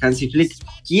de Hansi Flick.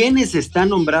 ¿Quiénes están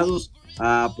nombrados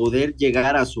a poder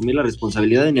llegar a asumir la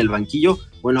responsabilidad en el banquillo?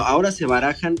 Bueno, ahora se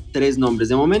barajan 3 nombres.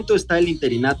 De momento está el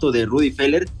interinato de Rudi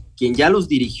Völler, quien ya los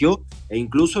dirigió e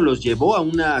incluso los llevó a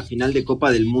una final de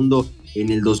Copa del Mundo en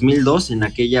el 2002. En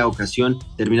aquella ocasión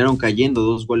terminaron cayendo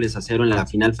 2-0 en la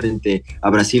final frente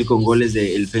a Brasil con goles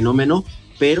del Fenómeno,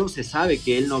 pero se sabe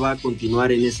que él no va a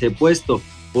continuar en ese puesto.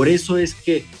 Por eso es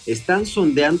que están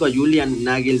sondeando a Julian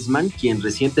Nagelsmann, quien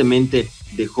recientemente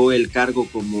dejó el cargo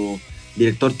como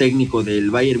director técnico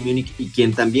del Bayern Múnich y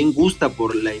quien también gusta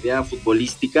por la idea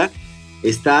futbolística.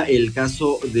 Está el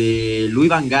caso de Louis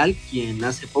van Gaal, quien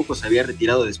hace poco se había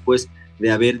retirado después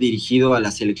de haber dirigido a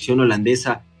la selección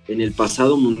holandesa en el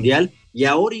pasado mundial, y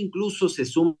ahora incluso se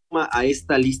suma a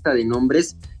esta lista de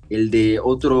nombres el de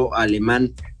otro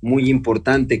alemán muy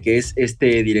importante, que es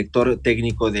este director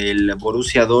técnico del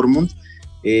Borussia Dortmund,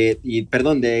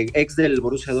 ex del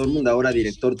Borussia Dortmund, ahora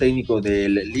director técnico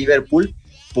del Liverpool,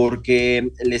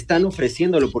 porque le están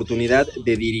ofreciendo la oportunidad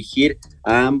de dirigir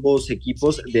a ambos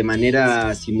equipos de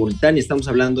manera simultánea. Estamos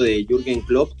hablando de Jürgen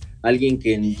Klopp, alguien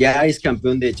que ya es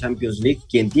campeón de Champions League,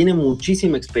 quien tiene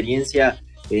muchísima experiencia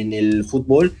en el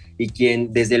fútbol y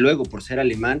quien, desde luego, por ser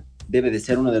alemán, debe de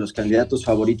ser uno de los candidatos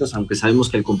favoritos, aunque sabemos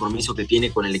que el compromiso que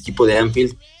tiene con el equipo de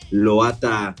Anfield lo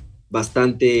ata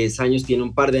bastantes años, tiene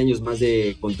un par de años más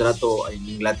de contrato en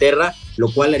Inglaterra,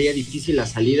 lo cual haría difícil la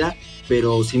salida,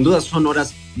 pero sin duda son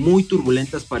horas muy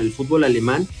turbulentas para el fútbol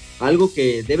alemán, algo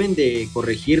que deben de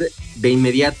corregir de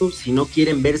inmediato si no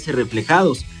quieren verse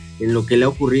reflejados en lo que le ha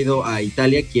ocurrido a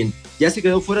Italia, quien ya se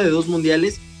quedó fuera de 2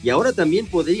 mundiales y ahora también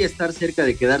podría estar cerca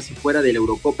de quedarse fuera de la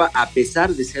Eurocopa a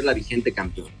pesar de ser la vigente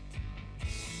campeón.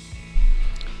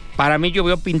 Para mí yo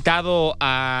veo pintado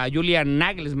a Julian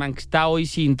Nagelsmann, que está hoy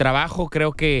sin trabajo,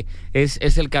 creo que es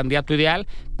el candidato ideal,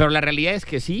 pero la realidad es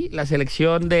que sí, la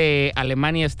selección de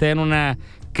Alemania está en una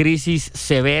crisis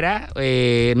severa,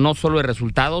 no solo de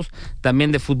resultados,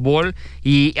 también de fútbol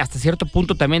y hasta cierto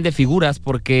punto también de figuras,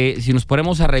 porque si nos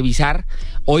ponemos a revisar,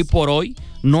 hoy por hoy,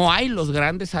 no hay los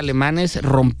grandes alemanes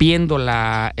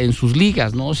rompiéndola en sus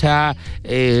ligas, ¿no? O sea,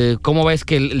 ¿cómo ves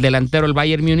que el delantero del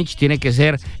Bayern Múnich tiene que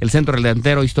ser el centro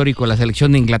delantero histórico de la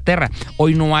selección de Inglaterra?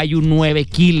 Hoy no hay un 9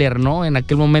 killer, ¿no? En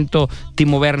aquel momento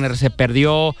Timo Werner se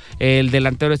perdió, el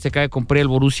delantero que acaba de comprar el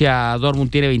Borussia Dortmund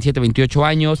tiene 27, 28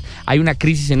 años, hay una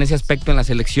crisis en ese aspecto en la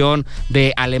selección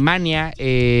de Alemania,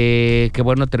 que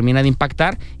bueno, termina de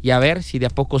impactar y a ver si de a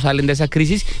poco salen de esa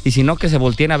crisis y si no, que se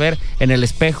volteen a ver en el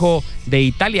espejo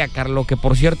de Italia, Carlos, que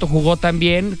por cierto jugó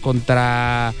también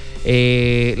contra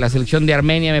la selección de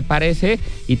Armenia, me parece,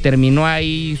 y terminó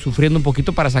ahí sufriendo un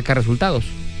poquito para sacar resultados.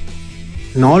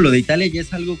 No, lo de Italia ya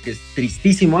es algo que es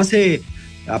tristísimo. Hace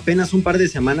apenas un par de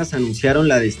semanas anunciaron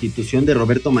la destitución de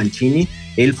Roberto Mancini.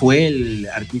 Él fue el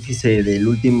artífice del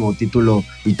último título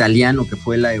italiano, que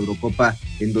fue la Eurocopa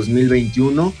en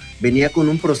 2021. Venía con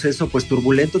un proceso pues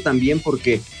turbulento también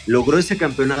porque logró ese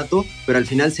campeonato, pero al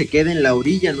final se queda en la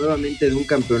orilla nuevamente de un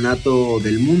campeonato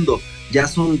del mundo. Ya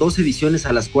son 2 ediciones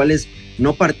a las cuales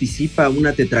no participa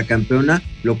una tetracampeona,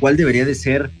 lo cual debería de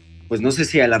ser, pues no sé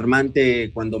si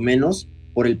alarmante, cuando menos,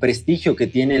 por el prestigio que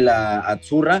tiene la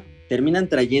Azzurra. Terminan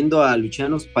trayendo a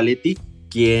Luciano Spalletti,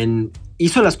 quien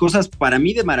hizo las cosas para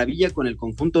mí de maravilla con el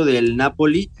conjunto del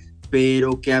Napoli,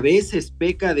 pero que a veces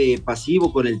peca de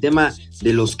pasivo con el tema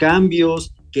de los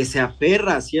cambios, que se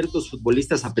aferra a ciertos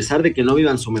futbolistas a pesar de que no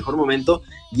vivan su mejor momento,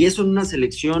 y eso en una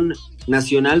selección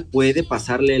nacional puede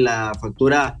pasarle la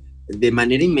factura de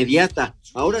manera inmediata.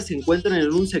 Ahora se encuentran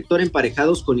en un sector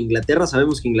emparejados con Inglaterra.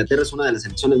 Sabemos que Inglaterra es una de las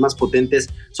selecciones más potentes,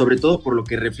 sobre todo por lo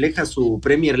que refleja su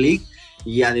Premier League,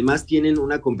 y además tienen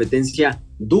una competencia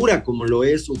dura como lo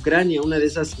es Ucrania, una de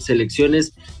esas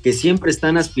selecciones que siempre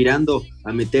están aspirando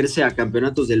a meterse a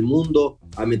campeonatos del mundo,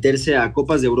 a meterse a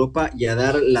Copas de Europa y a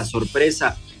dar la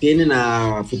sorpresa. Tienen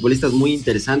a futbolistas muy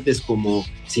interesantes como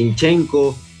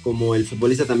Zinchenko, como el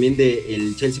futbolista también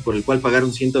del Chelsea, por el cual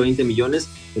pagaron 120 millones.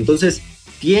 Entonces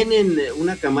tienen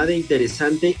una camada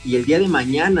interesante y el día de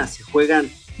mañana se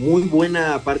juegan muy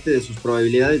buena parte de sus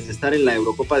probabilidades de estar en la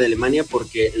Eurocopa de Alemania,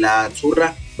 porque la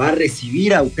Azzurra va a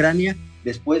recibir a Ucrania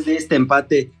después de este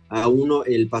empate a 1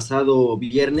 el pasado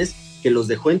viernes, que los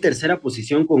dejó en tercera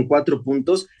posición con 4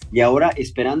 puntos y ahora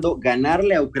esperando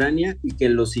ganarle a Ucrania y que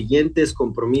en los siguientes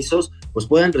compromisos pues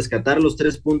puedan rescatar los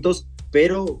 3 puntos,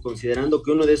 pero considerando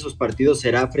que uno de esos partidos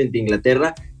será frente a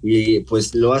Inglaterra y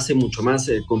pues lo hace mucho más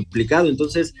complicado.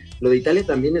 Entonces lo de Italia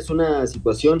también es una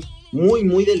situación muy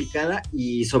muy delicada,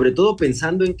 y sobre todo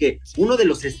pensando en que uno de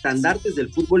los estandartes del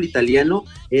fútbol italiano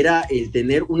era el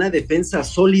tener una defensa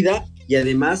sólida y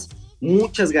además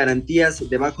muchas garantías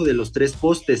debajo de los 3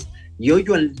 postes. Y hoy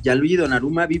Gianluigi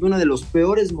Donnarumma vive uno de los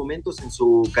peores momentos en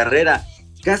su carrera.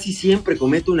 Casi siempre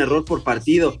comete un error por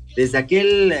partido. Desde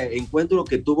aquel encuentro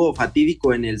que tuvo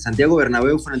fatídico en el Santiago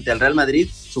Bernabéu frente al Real Madrid,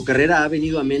 su carrera ha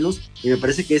venido a menos, y me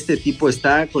parece que este tipo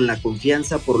está con la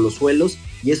confianza por los suelos,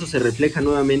 y eso se refleja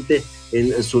nuevamente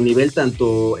en su nivel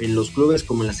tanto en los clubes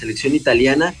como en la selección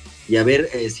italiana. Y a ver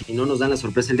si no nos dan la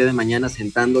sorpresa el día de mañana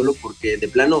sentándolo, porque de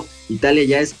plano Italia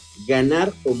ya es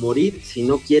ganar o morir si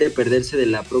no quiere perderse de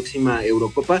la próxima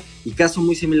Eurocopa. Y caso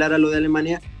muy similar a lo de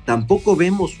Alemania, tampoco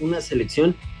vemos una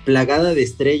selección plagada de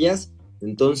estrellas.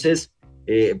 Entonces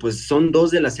pues son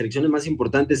 2 de las selecciones más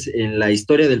importantes en la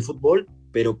historia del fútbol,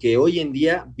 pero que hoy en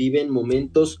día viven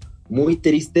momentos muy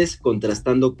tristes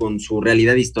contrastando con su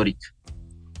realidad histórica.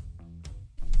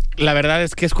 La verdad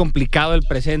es que es complicado el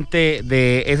presente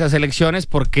de esas elecciones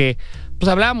porque Pues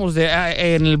hablábamos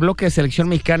en el bloque de selección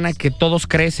mexicana que todos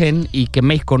crecen y que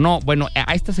México no. Bueno,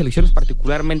 a estas selecciones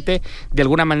particularmente de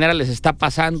alguna manera les está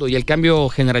pasando y el cambio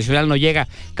generacional no llega.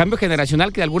 Cambio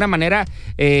generacional que de alguna manera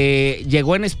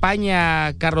llegó en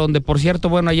España, Carlos, donde por cierto,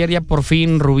 bueno, ayer ya por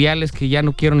fin Rubiales, que ya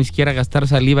no quiero ni siquiera gastar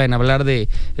saliva en hablar de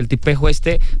el tipejo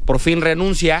por fin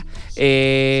renuncia.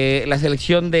 La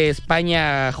selección de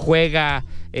España juega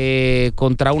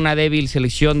contra una débil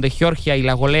selección de Georgia y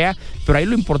la golea, pero ahí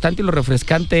lo importante y lo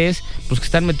refrescante es pues que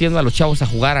están metiendo a los chavos a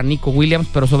jugar, a Nico Williams,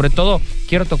 pero sobre todo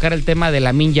quiero tocar el tema de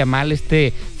Lamine Yamal,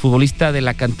 futbolista de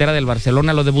la cantera del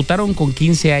Barcelona. Lo debutaron con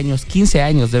 15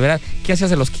 años, de verdad, ¿qué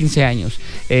hacías a los 15 años?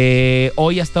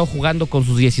 Hoy ha estado jugando con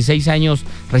sus 16 años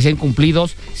recién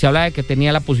cumplidos. Se hablaba de que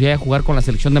tenía la posibilidad de jugar con la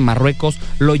selección de Marruecos,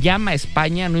 lo llama a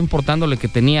España, no importándole que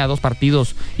tenía 2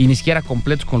 partidos y ni siquiera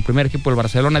completos con el primer equipo del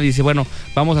Barcelona. Dice, bueno,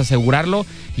 vamos a asegurarlo,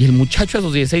 y el muchacho a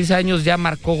sus 16 años ya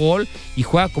marcó gol y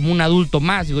juega como un adulto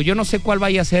más. Digo, yo no sé cuál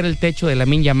vaya a ser el techo de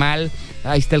Lamine Yamal.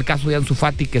 Ahí está el caso de Ansu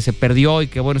Fati, que se perdió y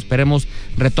que bueno, esperemos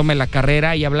retome la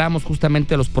carrera, y hablamos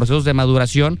justamente de los procesos de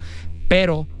maduración,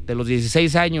 pero de los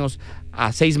 16 años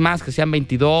a 6 más, que sean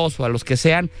 22 o a los que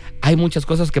sean, hay muchas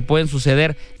cosas que pueden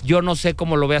suceder. Yo no sé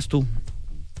cómo lo veas tú.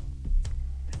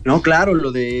 No, claro,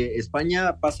 lo de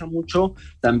España pasa mucho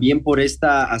también por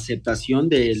esta aceptación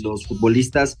de los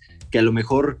futbolistas que a lo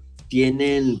mejor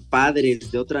tienen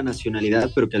padres de otra nacionalidad,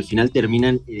 pero que al final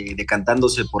terminan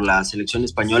decantándose por la selección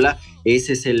española.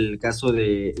 Ese es el caso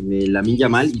de Lamine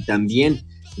Yamal y también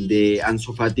de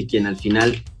Ansu Fati, quien al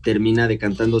final termina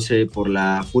decantándose por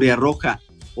la Furia Roja.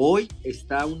 Hoy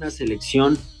está una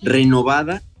selección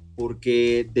renovada,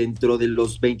 porque dentro de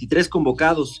los 23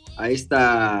 convocados a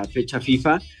esta fecha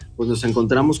FIFA, pues nos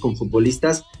encontramos con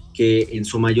futbolistas que en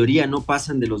su mayoría no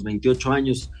pasan de los 28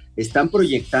 años. Están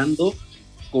proyectando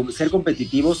ser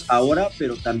competitivos ahora,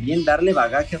 pero también darle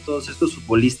bagaje a todos estos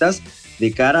futbolistas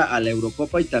de cara a la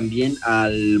Eurocopa y también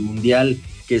al Mundial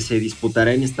que se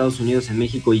disputará en Estados Unidos, en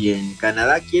México y en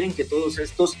Canadá. Quieren que todos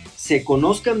estos se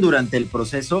conozcan durante el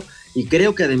proceso, y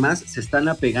creo que además se están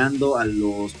apegando a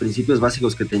los principios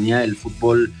básicos que tenía el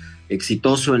fútbol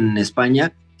exitoso en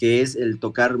España, que es el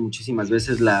tocar muchísimas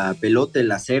veces la pelota, el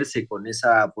hacerse con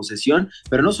esa posesión,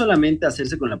 pero no solamente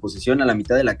hacerse con la posesión a la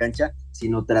mitad de la cancha,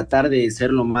 sino tratar de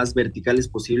ser lo más verticales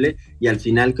posible, y al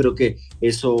final creo que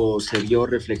eso se vio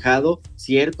reflejado.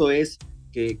 Cierto es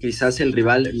que quizás el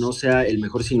rival no sea el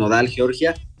mejor sinodal,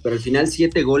 Georgia, pero al final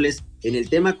 7 goles en el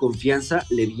tema confianza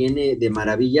le viene de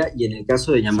maravilla, y en el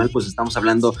caso de Yamal pues estamos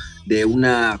hablando de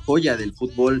una joya del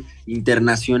fútbol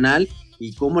internacional,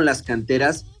 y cómo las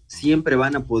canteras siempre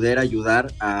van a poder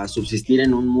ayudar a subsistir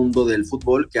en un mundo del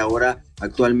fútbol que ahora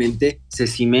actualmente se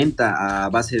cimenta a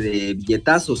base de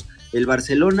billetazos. El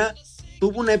Barcelona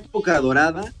tuvo una época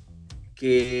dorada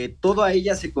que toda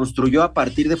ella se construyó a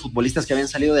partir de futbolistas que habían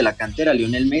salido de la cantera: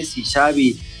 Lionel Messi,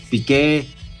 Xavi, Piqué,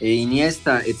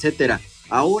 Iniesta, etcétera.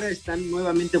 Ahora están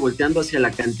nuevamente volteando hacia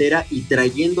la cantera y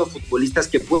trayendo a futbolistas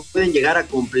que pueden llegar a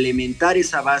complementar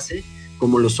esa base,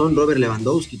 como lo son Robert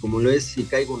Lewandowski, como lo es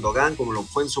Ilkay Gundogan, como lo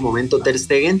fue en su momento Ter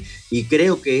Stegen, y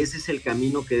creo que ese es el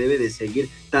camino que debe de seguir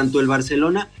tanto el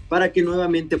Barcelona para que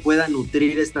nuevamente pueda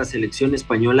nutrir esta selección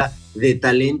española de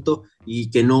talento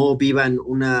y que no vivan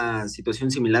una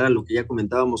situación similar a lo que ya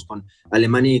comentábamos con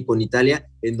Alemania y con Italia,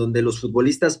 en donde los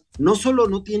futbolistas no solo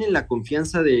no tienen la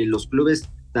confianza de los clubes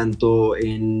tanto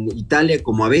en Italia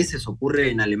como a veces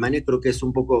ocurre en Alemania. Creo que es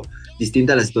un poco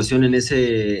distinta la situación en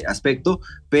ese aspecto,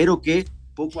 pero que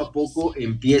poco a poco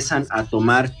empiezan a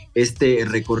tomar este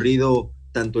recorrido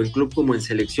tanto en club como en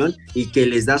selección, y que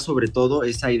les da sobre todo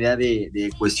esa idea de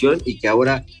cohesión, y que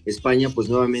ahora España pues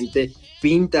nuevamente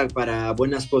pinta para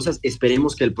buenas cosas.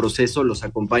 Esperemos que el proceso los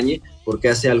acompañe, porque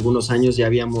hace algunos años ya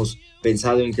habíamos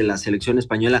pensado en que la selección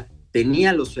española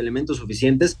tenía los elementos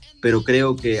suficientes, pero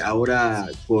creo que ahora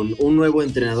con un nuevo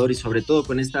entrenador y sobre todo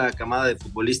con esta camada de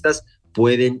futbolistas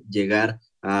pueden llegar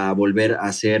a volver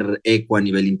a ser eco a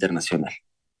nivel internacional.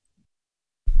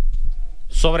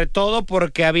 Sobre todo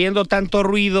porque habiendo tanto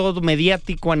ruido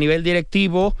mediático a nivel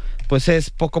directivo, pues es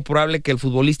poco probable que el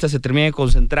futbolista se termine de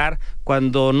concentrar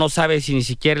cuando no sabe si ni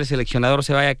siquiera el seleccionador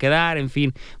se vaya a quedar. En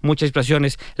fin, muchas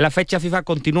expresiones. La fecha FIFA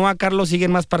continúa, Carlos,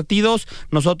 siguen más partidos.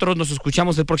 Nosotros nos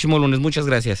escuchamos el próximo lunes. Muchas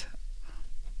gracias.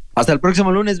 Hasta el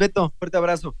próximo lunes, Beto. Fuerte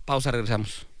abrazo. Pausa,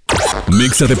 regresamos.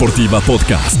 Mexa Deportiva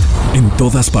Podcast. En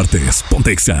todas partes.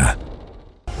 Pontexa.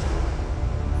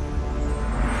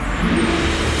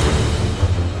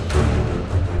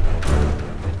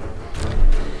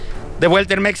 De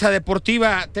vuelta en Mexa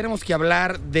Deportiva, tenemos que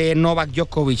hablar de Novak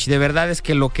Djokovic. De verdad es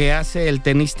que lo que hace el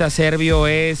tenista serbio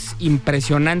es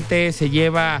impresionante. Se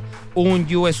lleva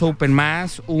un US Open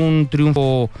más, un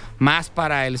triunfo más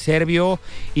para el serbio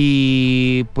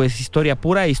y pues historia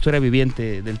pura, historia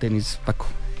viviente del tenis, Paco.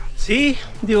 Sí,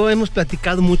 hemos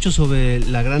platicado mucho sobre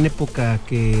la gran época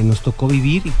que nos tocó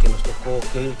vivir y que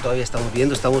hoy todavía estamos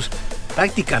viendo. Estamos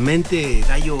prácticamente,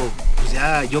 Gallo, pues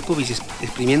ya Djokovic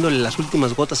exprimiéndole las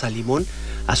últimas gotas al limón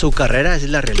a su carrera, esa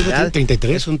es la realidad. ¿Tiene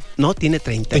 33? No, tiene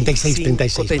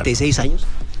 36 años.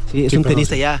 Sí, es un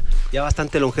tenista ya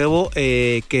bastante longevo,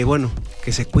 que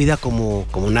se cuida como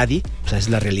nadie, o sea, es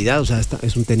la realidad, o sea,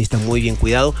 es un tenista muy bien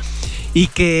cuidado y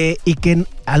que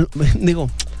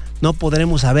no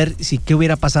podremos saber qué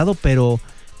hubiera pasado, pero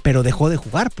dejó de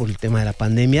jugar por el tema de la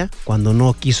pandemia, cuando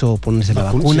no quiso ponerse la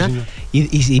vacuna, sí,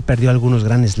 y perdió algunos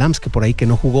Grand Slams que por ahí que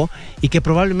no jugó y que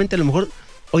probablemente a lo mejor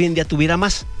hoy en día tuviera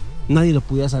más. Nadie lo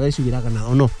pudiera saber si hubiera ganado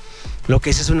o no. Lo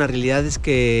que es una realidad es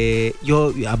que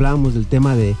hablábamos del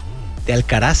tema de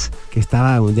Alcaraz, que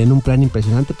estaba en un plan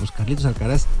impresionante. Pues Carlitos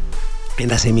Alcaraz en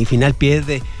la semifinal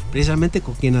pierde precisamente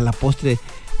con quien a la postre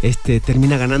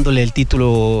termina ganándole el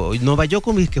título Novak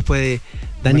Djokovic, que fue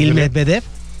Daniil Medvedev,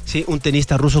 sí, un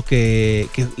tenista ruso que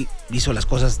hizo las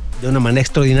cosas de una manera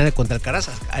extraordinaria contra Alcaraz.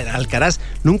 Alcaraz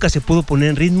nunca se pudo poner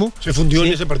en ritmo. ¿Se fundió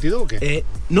en ese partido o qué?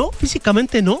 No,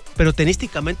 físicamente no, pero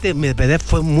tenísticamente Medvedev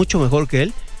fue mucho mejor que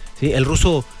él. Sí, el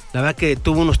ruso, la verdad que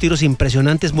tuvo unos tiros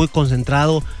impresionantes, muy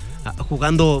concentrado,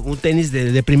 jugando un tenis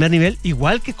de primer nivel,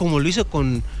 igual que como lo hizo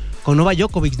con Novak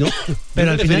Djokovic, ¿no? Pero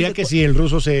al final que si el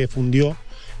ruso se fundió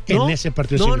en ese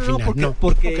partido semifinal.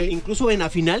 Porque incluso en la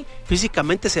final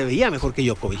físicamente se veía mejor que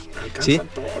Djokovic. ¿Sí?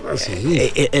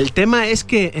 Sí. El tema es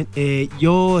que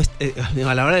yo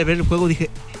a la hora de ver el juego dije,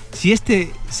 si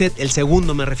este set, el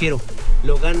segundo me refiero,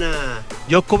 lo gana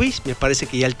Djokovic, me parece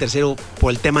que ya el tercero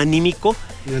por el tema anímico,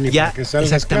 ya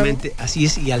exactamente, así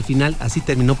es, y al final así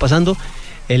terminó pasando.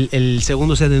 El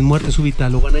segundo set en muerte súbita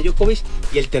lo gana Djokovic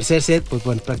y el tercer set, pues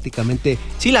bueno, prácticamente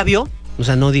sí la vio, o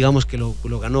sea, no digamos que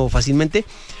lo ganó fácilmente,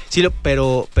 sí,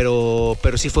 pero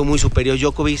sí fue muy superior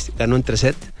Djokovic, ganó en 3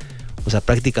 sets, o sea,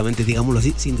 prácticamente, digámoslo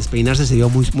así, sin despeinarse, se vio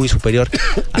muy, muy superior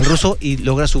al ruso y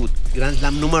logra su Grand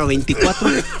Slam número 24,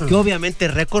 que obviamente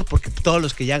es récord, porque todos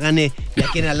los que ya gane de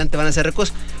aquí en adelante van a ser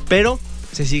récords, pero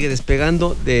se sigue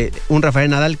despegando de un Rafael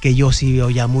Nadal que yo sí veo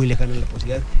ya muy lejano en la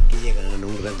posibilidad que llegue a ganar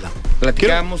un Grand Slam.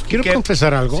 Platicamos. Quiero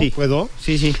confesar algo, sí. ¿Puedo?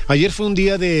 Sí. Ayer fue un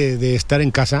día de estar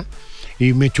en casa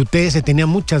y me chuté, tenía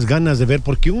muchas ganas de ver,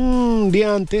 porque un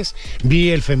día antes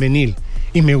vi el femenil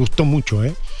y me gustó mucho,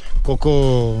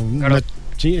 Coco, claro.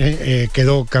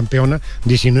 Quedó campeona,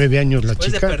 19 años la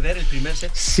chica. Después de perder el primer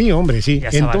set. Sí, hombre, sí.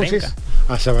 Y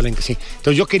a Zabalenka, sí.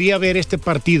 Entonces yo quería ver este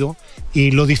partido y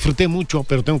lo disfruté mucho,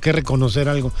 pero tengo que reconocer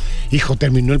algo. Hijo,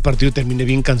 terminó el partido, terminé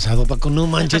bien cansado, Paco, no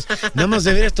manches. Nada más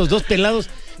de ver estos dos pelados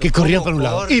que corrían para un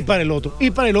lado y para el otro,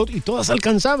 y todas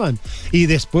alcanzaban. Y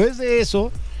después de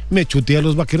eso me chuté a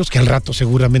los vaqueros, que al rato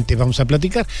seguramente vamos a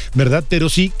platicar, ¿verdad? Pero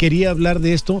sí quería hablar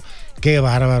de esto. Qué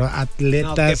bárbaro,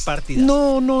 atletas. No, qué partidas.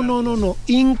 No,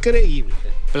 increíble.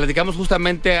 Platicamos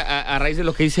justamente a raíz de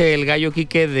lo que dice el Gallo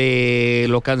Quique, de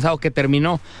lo cansado que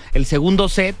terminó. El segundo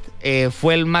set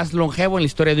fue el más longevo en la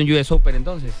historia de un US Open,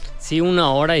 entonces. Sí,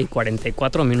 1 hora y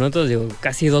 44 minutos,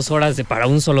 casi 2 horas para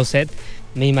un solo set.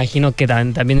 Me imagino que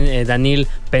también Daniil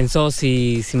pensó,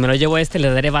 si me lo llevo le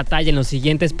daré batalla en los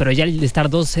siguientes, pero ya al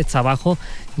estar 2 sets abajo,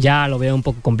 ya lo veo un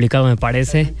poco complicado, me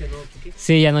parece.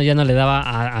 Sí, ya no le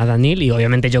daba a Daniil, y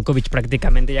obviamente Djokovic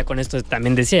prácticamente ya con esto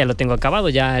también decía, ya lo tengo acabado,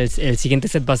 ya el siguiente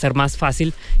set va a ser más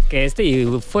fácil que y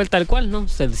fue tal cual, ¿no?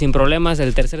 Sin problemas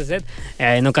el tercer set.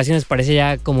 En ocasiones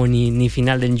parecía ya como ni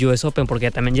final del US Open, porque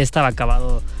también ya estaba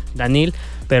acabado Daniil,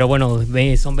 pero bueno,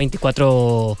 son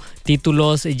 24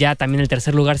 títulos, ya también el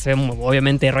tercer lugar se ve,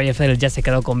 obviamente Roger Federer ya se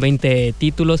quedó con 20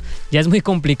 títulos, ya es muy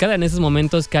complicada en esos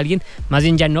momentos que alguien, más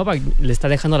bien ya Novak le está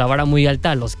dejando la vara muy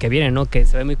alta a los que vienen, ¿no? Que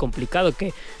se ve muy complicado,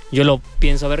 que yo lo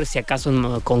pienso ver si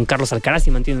acaso con Carlos Alcaraz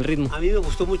si mantiene el ritmo. A mí me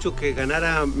gustó mucho que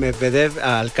ganara Medvedev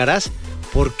a Alcaraz,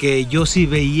 porque yo sí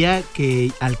veía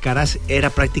que Alcaraz era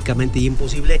prácticamente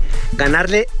imposible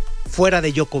ganarle fuera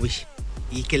de Djokovic.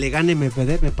 Y que le gane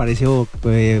Medvedev me pareció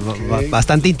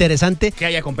bastante interesante. Que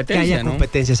haya competencia,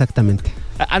 competencia, exactamente.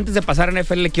 Antes de pasar a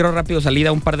NFL, le quiero rápido salida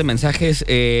a un par de mensajes.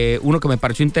 Uno que me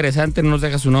pareció interesante, no nos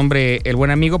deja su nombre el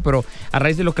buen amigo, pero a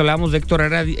raíz de lo que hablábamos de Héctor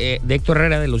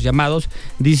Herrera, de los llamados,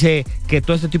 dice que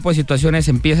todo este tipo de situaciones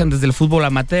empiezan desde el fútbol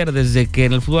amateur, desde que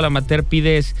en el fútbol amateur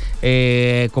pides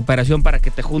cooperación para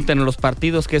que te junten en los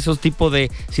partidos, que esos tipos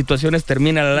de situaciones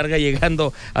terminan a la larga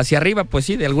llegando hacia arriba. Pues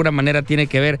sí, de alguna manera tiene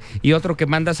que ver. Y otro que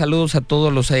manda saludos a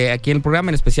todos los aquí en el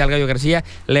programa, en especial Gallo García,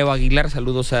 Leo Aguilar,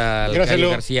 saludos al Gallo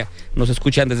García, nos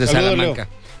escuchan desde Salamanca.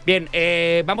 Leo. Bien,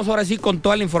 vamos ahora sí con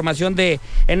toda la información de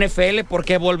NFL,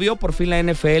 porque volvió por fin la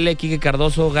NFL. Quique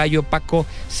Cardoso, Gallo, Paco,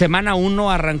 semana 1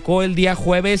 arrancó el día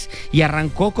jueves y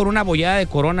arrancó con una bollada de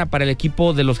corona para el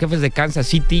equipo de los Jefes de Kansas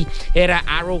City. Era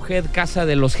Arrowhead, casa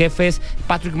de los Jefes,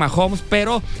 Patrick Mahomes,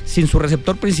 pero sin su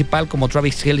receptor principal como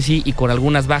Travis Kelce y con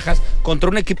algunas bajas, contra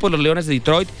un equipo de los Leones de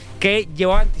Detroit que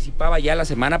yo anticipaba ya la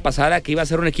semana pasada que iba a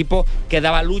ser un equipo que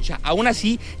daba lucha. Aún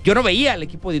así, yo no veía al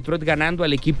equipo de Detroit ganando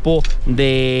al equipo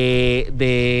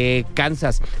de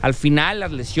Kansas. Al final,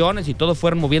 las lesiones y todo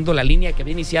fueron moviendo la línea que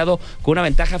había iniciado con una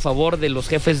ventaja a favor de los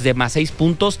Jefes de más 6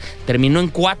 puntos. Terminó en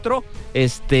 4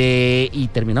 y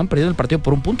terminaron perdiendo el partido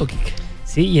por 1 punto, Kike.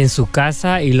 Sí, y en su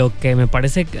casa, y lo que me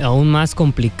parece aún más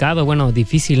complicado,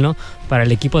 difícil, ¿no? Para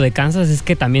el equipo de Kansas es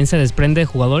que también se desprende de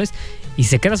jugadores y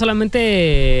se queda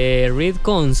solamente Reed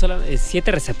con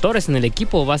 7 receptores en el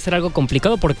equipo. Va a ser algo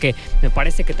complicado porque me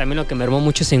parece que también lo que mermó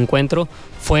mucho ese encuentro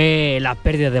fue la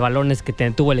pérdida de balones que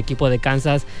tuvo el equipo de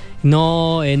Kansas.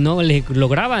 No le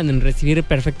lograban recibir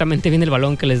perfectamente bien el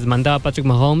balón que les mandaba Patrick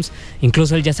Mahomes.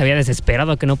 Incluso él ya se había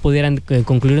desesperado que no pudieran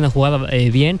concluir una jugada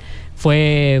bien.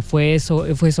 Fue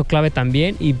eso clave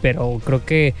también, pero creo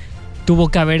que tuvo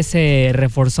que haberse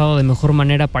reforzado de mejor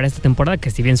manera para esta temporada, que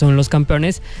si bien son los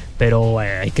campeones, pero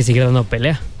hay que seguir dando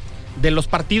pelea. De los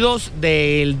partidos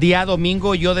del día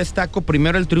domingo, yo destaco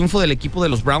primero el triunfo del equipo de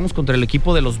los Browns contra el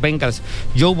equipo de los Bengals.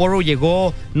 Joe Burrow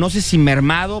llegó, no sé si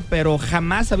mermado, pero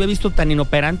jamás había visto tan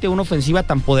inoperante una ofensiva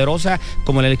tan poderosa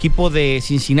como el equipo de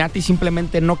Cincinnati.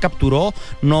 Simplemente no capturó,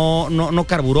 no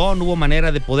carburó, no hubo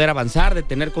manera de poder avanzar, de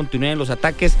tener continuidad en los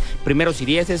ataques, primeros y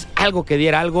 10, algo que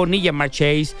diera algo. Ni Jamar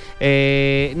Chase,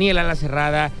 ni el ala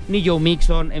cerrada, ni Joe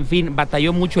Mixon, en fin,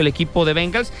 batalló mucho el equipo de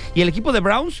Bengals. Y el equipo de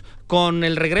Browns, con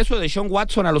el regreso de Sean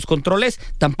Watson a los controles,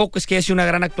 tampoco es que haya sido una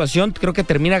gran actuación. Creo que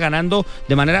termina ganando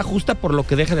de manera justa por lo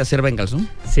que deja de hacer Bengals, ¿no?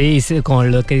 Sí,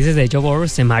 con lo que dices de Joe Burrow,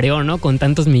 se mareó, ¿no? Con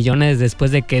tantos millones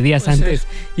después de que días antes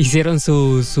hicieron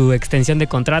su extensión de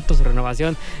contrato, su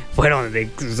renovación.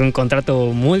 Es un contrato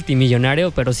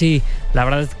multimillonario, pero sí, la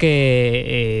verdad es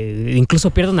que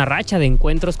incluso pierde una racha de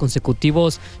encuentros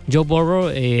consecutivos Joe Burrow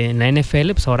en la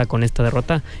NFL, pues ahora con esta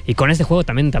derrota y con este juego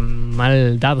también tan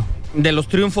mal dado. De los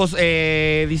triunfos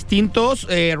distintos,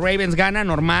 Ravens gana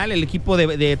normal, el equipo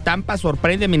de Tampa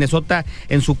sorprende a Minnesota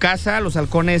en su casa, los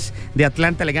Halcones de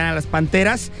Atlanta le ganan a las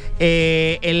Panteras.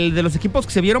 El de los equipos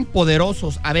que se vieron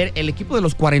poderosos, a ver, el equipo de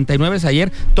los 49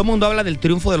 ayer, todo el mundo habla del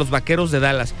triunfo de los Vaqueros de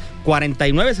Dallas.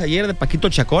 49 ayer de Paquito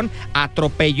Chacón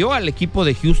atropelló al equipo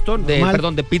de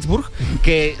de Pittsburgh,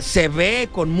 que se ve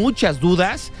con muchas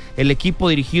dudas, el equipo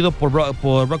dirigido por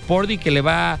Brock Purdy, que le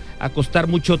va a costar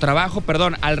mucho trabajo,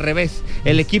 al revés,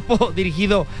 el equipo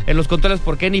dirigido en los controles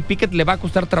por Kenny Pickett le va a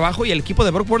costar trabajo, y el equipo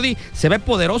de Brock Purdy se ve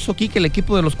poderoso aquí, que el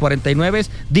equipo de los 49,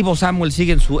 Deebo Samuel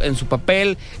sigue en su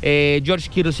papel, George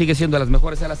Kittle sigue siendo de las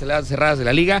mejores alas cerradas de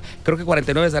la liga. Creo que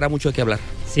 49 dará mucho de qué hablar.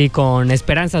 Sí, con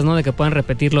esperanzas, ¿no?, de que puedan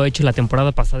repetir lo hecho la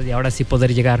temporada pasada y ahora sí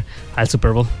poder llegar al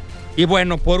Super Bowl. Y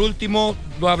bueno, por último,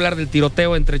 voy a hablar del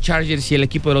tiroteo entre Chargers y el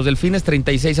equipo de los Delfines,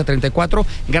 36-34.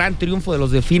 Gran triunfo de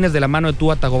los Delfines de la mano de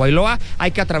Tua Tagovailoa.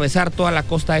 Hay que atravesar toda la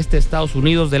costa este de Estados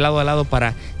Unidos de lado a lado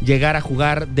para llegar a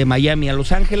jugar de Miami a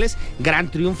Los Ángeles.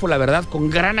 Gran triunfo, la verdad, con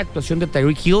gran actuación de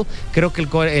Tyreek Hill. Creo que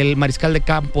el mariscal de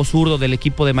campo zurdo del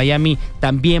equipo de Miami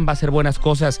también va a hacer buenas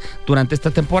cosas durante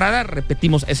esta temporada.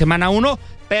 Repetimos, es semana 1.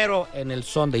 Pero en el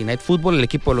Sunday Night Football, el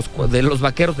equipo de los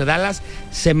Vaqueros de Dallas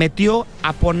se metió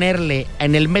a ponerle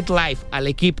en el MetLife al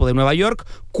equipo de Nueva York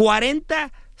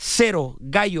 40-0.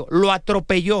 Gallo lo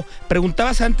atropelló.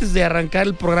 Preguntabas antes de arrancar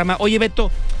el programa, oye Beto,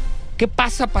 ¿qué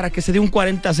pasa para que se dé un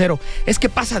 40-0? Es que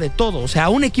pasa de todo. O sea, a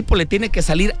un equipo le tiene que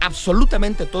salir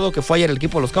absolutamente todo, que fue ayer el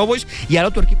equipo de los Cowboys, y al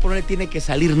otro equipo no le tiene que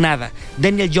salir nada.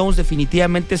 Daniel Jones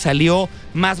definitivamente salió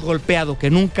más golpeado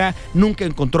que nunca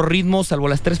encontró ritmo, salvo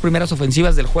las 3 primeras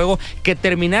ofensivas del juego, que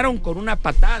terminaron con una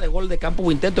patada de gol de campo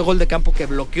o intento de gol de campo que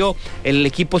bloqueó el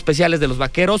equipo especiales de los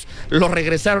Vaqueros. Lo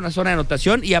regresaron a zona de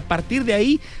anotación y a partir de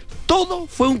ahí todo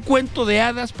fue un cuento de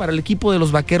hadas para el equipo de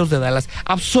los Vaqueros de Dallas.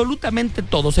 Absolutamente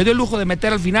todo. Se dio el lujo antojo de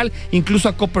meter al final incluso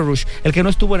a Copper Rush. El que no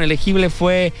estuvo en elegible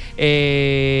fue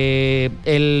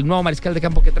el nuevo mariscal de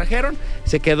campo que trajeron.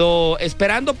 Se quedó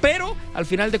esperando, pero al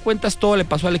final de cuentas todo le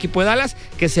pasó al equipo de Dallas,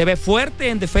 que se ve fuerte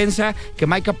en defensa, que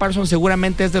Micah Parsons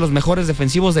seguramente es de los mejores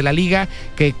defensivos de la liga,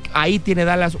 que ahí tiene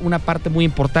Dallas una parte muy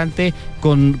importante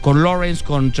con Lawrence,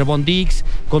 con Trevon Diggs,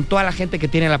 con toda la gente que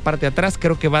tiene en la parte de atrás.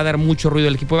 Creo que va a dar mucho ruido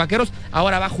el equipo de Vaqueros.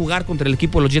 Ahora va a jugar contra el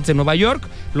equipo de los Jets de Nueva York.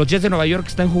 Los Jets de Nueva York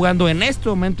están jugando en este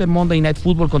momento en Monday Night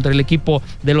Football contra el equipo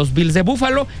de los Bills de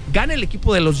Buffalo. Gana el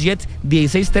equipo de los Jets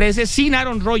 16-13 sin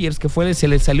Aaron Rodgers, que se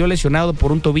le salió lesionado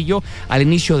por un tobillo al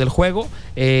inicio del juego.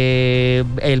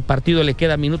 El partido le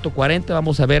queda minuto 40.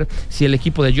 Vamos a ver si el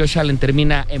equipo de Josh Allen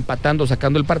termina empatando o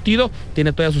sacando el partido.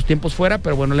 Tiene todavía sus tiempos fuera,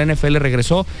 pero bueno, la NFL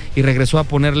regresó a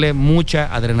ponerle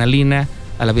mucha adrenalina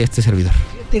a la vida de este servidor.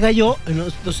 Fíjate, Gallo,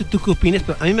 no sé tú qué opinas,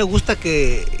 pero a mí me gusta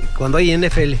que cuando hay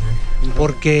NFL,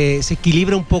 porque se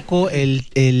equilibra un poco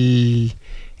el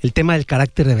tema del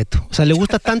carácter de Beto. O sea, le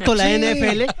gusta tanto la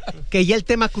NFL que ya el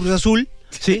tema Cruz Azul,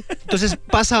 ¿sí? Entonces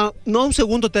pasa, no a un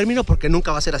segundo término, porque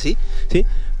nunca va a ser así, ¿sí?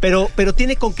 Pero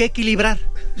tiene con qué equilibrar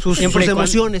sus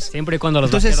emociones. Siempre y cuando los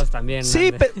Vaqueros también.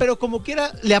 Sí, pero como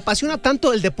quiera, le apasiona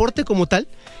tanto el deporte como tal,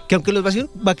 que aunque los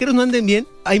Vaqueros no anden bien,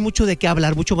 hay mucho de qué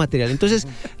hablar, mucho material. Entonces,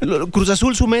 Cruz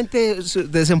Azul, su mente se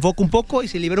desenfoca un poco y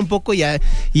se libera un poco y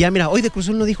ya mira, hoy de Cruz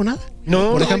Azul no dijo nada.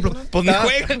 No, por ejemplo. Pues ni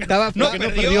juegan. No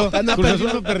perdió. Cruz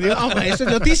Azul no perdió. Eso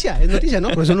es noticia,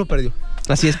 ¿no? Cruz Azul no perdió.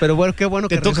 Así es, pero bueno, qué bueno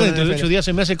que te toca dentro de 8 días,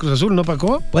 se me hace Cruz Azul, ¿no,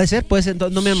 Paco? Puede ser,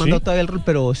 no me han mandado todavía el rol,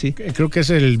 pero sí. Creo que es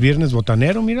el viernes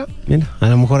botanero, mira. A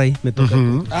lo mejor ahí me toca.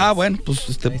 Bueno,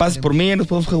 pues pases por mí y nos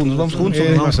vamos juntos.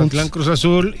 Mazatlán, Cruz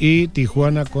Azul y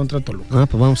Tijuana contra Toluca.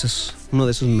 Pues vamos a eso. Uno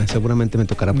de esos seguramente me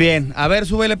tocará. Bien, a ver,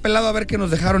 súbele pelado a ver qué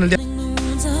nos dejaron el día.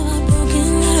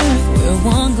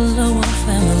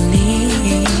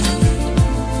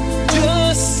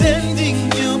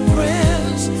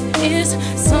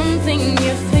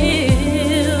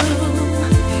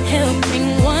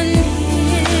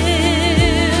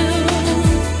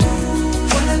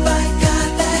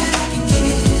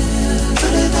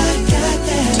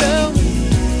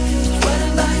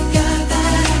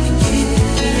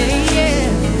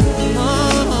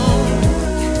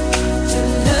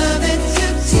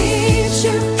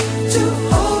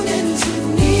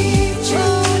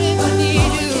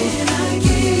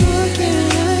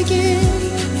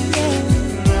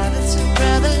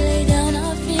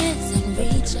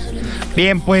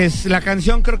 Bien, pues la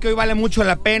canción creo que hoy vale mucho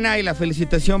la pena y la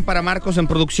felicitación para Marcos en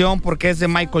producción porque es de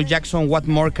Michael Jackson, What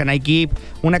More Can I Give,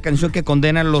 una canción que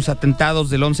condena los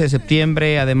atentados del 11 de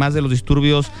septiembre, además de los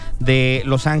disturbios de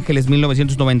Los Ángeles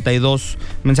 1992,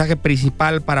 mensaje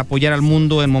principal para apoyar al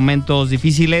mundo en momentos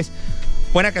difíciles.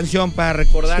 Buena canción para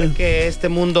recordar que este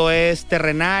mundo es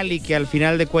terrenal y que al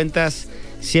final de cuentas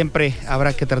siempre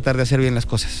habrá que tratar de hacer bien las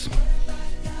cosas.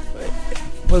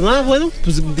 Pues nada, bueno,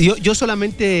 pues yo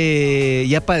solamente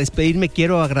ya para despedirme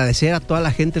quiero agradecer a toda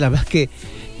la gente, la verdad que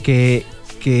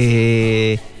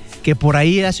por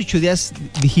ahí hace 8 días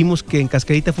dijimos que en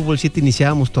Cascarita Fútbol 7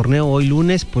 iniciábamos torneo hoy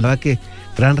lunes, pues la verdad que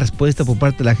gran respuesta por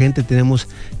parte de la gente, tenemos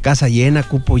casa llena,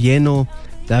 cupo lleno,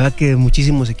 la verdad que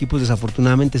muchísimos equipos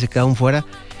desafortunadamente se quedaron fuera.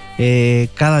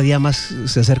 Cada día más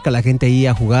se acerca la gente ahí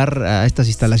a jugar a estas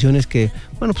instalaciones que,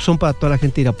 bueno, pues son para toda la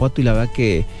gente de Irapuato y la verdad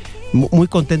que muy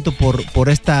contento por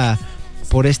esta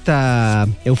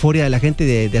euforia de la gente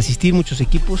de asistir muchos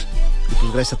equipos y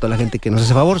pues gracias a toda la gente que nos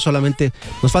hace favor. Solamente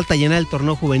nos falta llenar el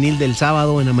torneo juvenil del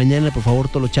sábado en la mañana. Por favor,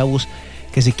 todos los chavos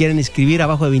que se quieran inscribir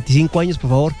abajo de 25 años, por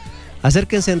favor,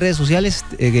 acérquense en redes sociales,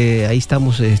 ahí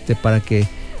estamos para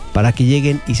que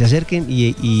lleguen y se acerquen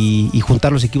y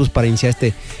juntar los equipos para iniciar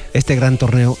este gran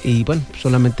torneo. Y bueno,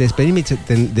 solamente despedirme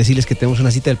y decirles que tenemos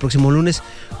una cita el próximo lunes,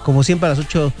 como siempre a las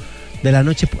 8 de la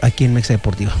noche aquí en Mexa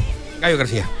Deportiva. Gallo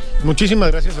García. Muchísimas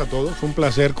gracias a todos, fue un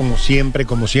placer como siempre.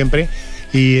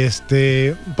 Y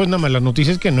pues nada más las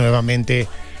noticias que nuevamente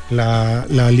la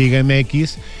Liga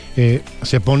MX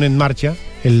se pone en marcha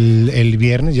el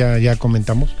viernes, ya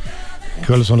comentamos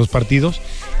cuáles son los partidos.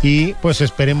 Y pues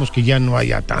esperemos que ya no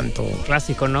haya tanto.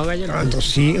 Clásico, ¿no, Gallo?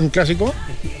 Sí, un clásico.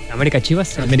 América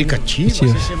Chivas. América Chivas. Sí,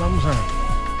 vamos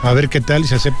a ver qué tal,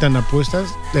 si aceptan apuestas.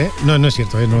 No es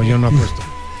cierto, no, yo no apuesto.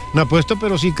 No apuesto,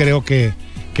 pero sí creo que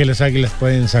las Águilas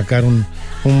pueden sacar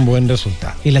un buen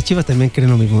resultado. Y las Chivas también creen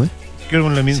lo mismo, Creo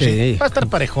lo mismo. Sí. Va a estar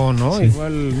parejón, ¿no? Sí.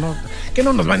 Igual, no. Que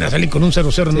no nos van a salir con un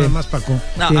 0-0 nada más, Paco.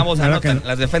 No, Sí. vamos a anotar.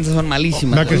 Las defensas son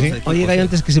malísimas. ¿Verdad que sí? Oye, Gallo,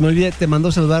 antes que se me olvide, te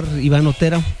mandó saludar Iván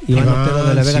Otero. Iván Otero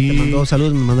de la Vega te mandó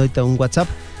saludos, me mandó ahorita un WhatsApp.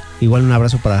 Igual un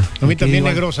abrazo para... A mí también,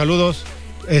 negro, saludos.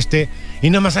 Y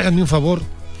nada más háganme un favor,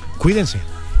 cuídense.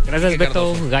 Gracias,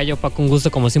 Beto, Gallo, Paco, un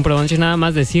gusto como siempre. Buenas noches. Nada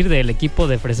más decir del equipo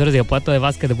de Fresores de Irapuato de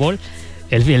básquetbol.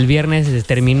 El viernes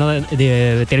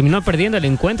terminó perdiendo el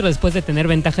encuentro después de tener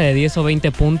ventaja de 10 o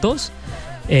 20 puntos.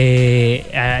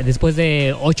 Después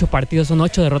de 8 partidos, son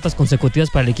 8 derrotas consecutivas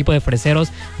para el equipo de Freseros.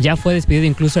 Ya fue despedido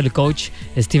incluso el coach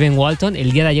Steven Walton.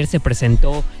 El día de ayer se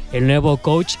presentó el nuevo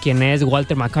coach, quien es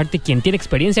Walter McCarthy, quien tiene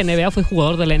experiencia en NBA, fue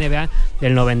jugador de la NBA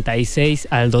del 96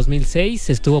 al 2006,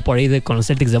 estuvo por ahí con los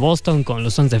Celtics de Boston, con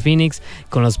los Suns de Phoenix,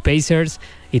 con los Pacers,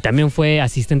 y también fue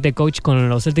asistente coach con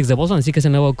los Celtics de Boston, así que es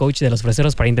el nuevo coach de los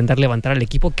Freseros para intentar levantar al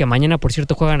equipo, que mañana, por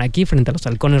cierto, juegan aquí frente a los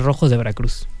Halcones Rojos de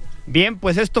Veracruz. Bien,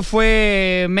 pues esto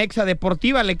fue Mexa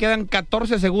Deportiva. Le quedan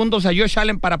 14 segundos a Josh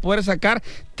Allen para poder sacar.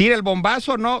 Tira el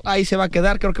bombazo, ¿no? Ahí se va a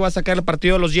quedar. Creo que va a sacar el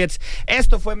partido de los Jets.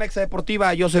 Esto fue Mexa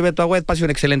Deportiva. Yo soy Beto Agüed. Pase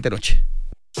una excelente noche.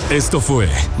 Esto fue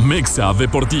Mexa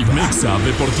Deportiva. Mexa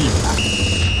Deportiva.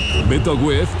 Beto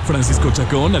Agüed, Francisco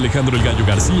Chacón, Alejandro El Gallo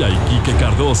García y Quique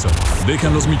Cardoso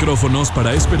dejan los micrófonos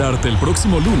para esperarte el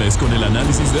próximo lunes con el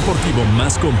análisis deportivo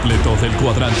más completo del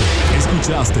cuadrante.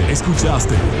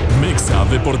 Escuchaste Mexa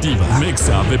Deportiva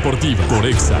por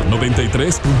Exa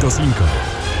 93.5.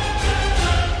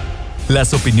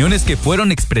 Las opiniones que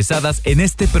fueron expresadas en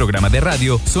este programa de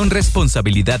radio son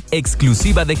responsabilidad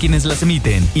exclusiva de quienes las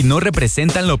emiten y no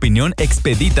representan la opinión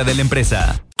expedita de la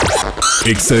empresa.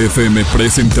 Exa FM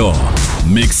presentó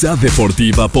Mexa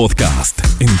Deportiva Podcast.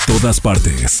 En todas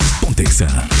partes. Ponte Exa.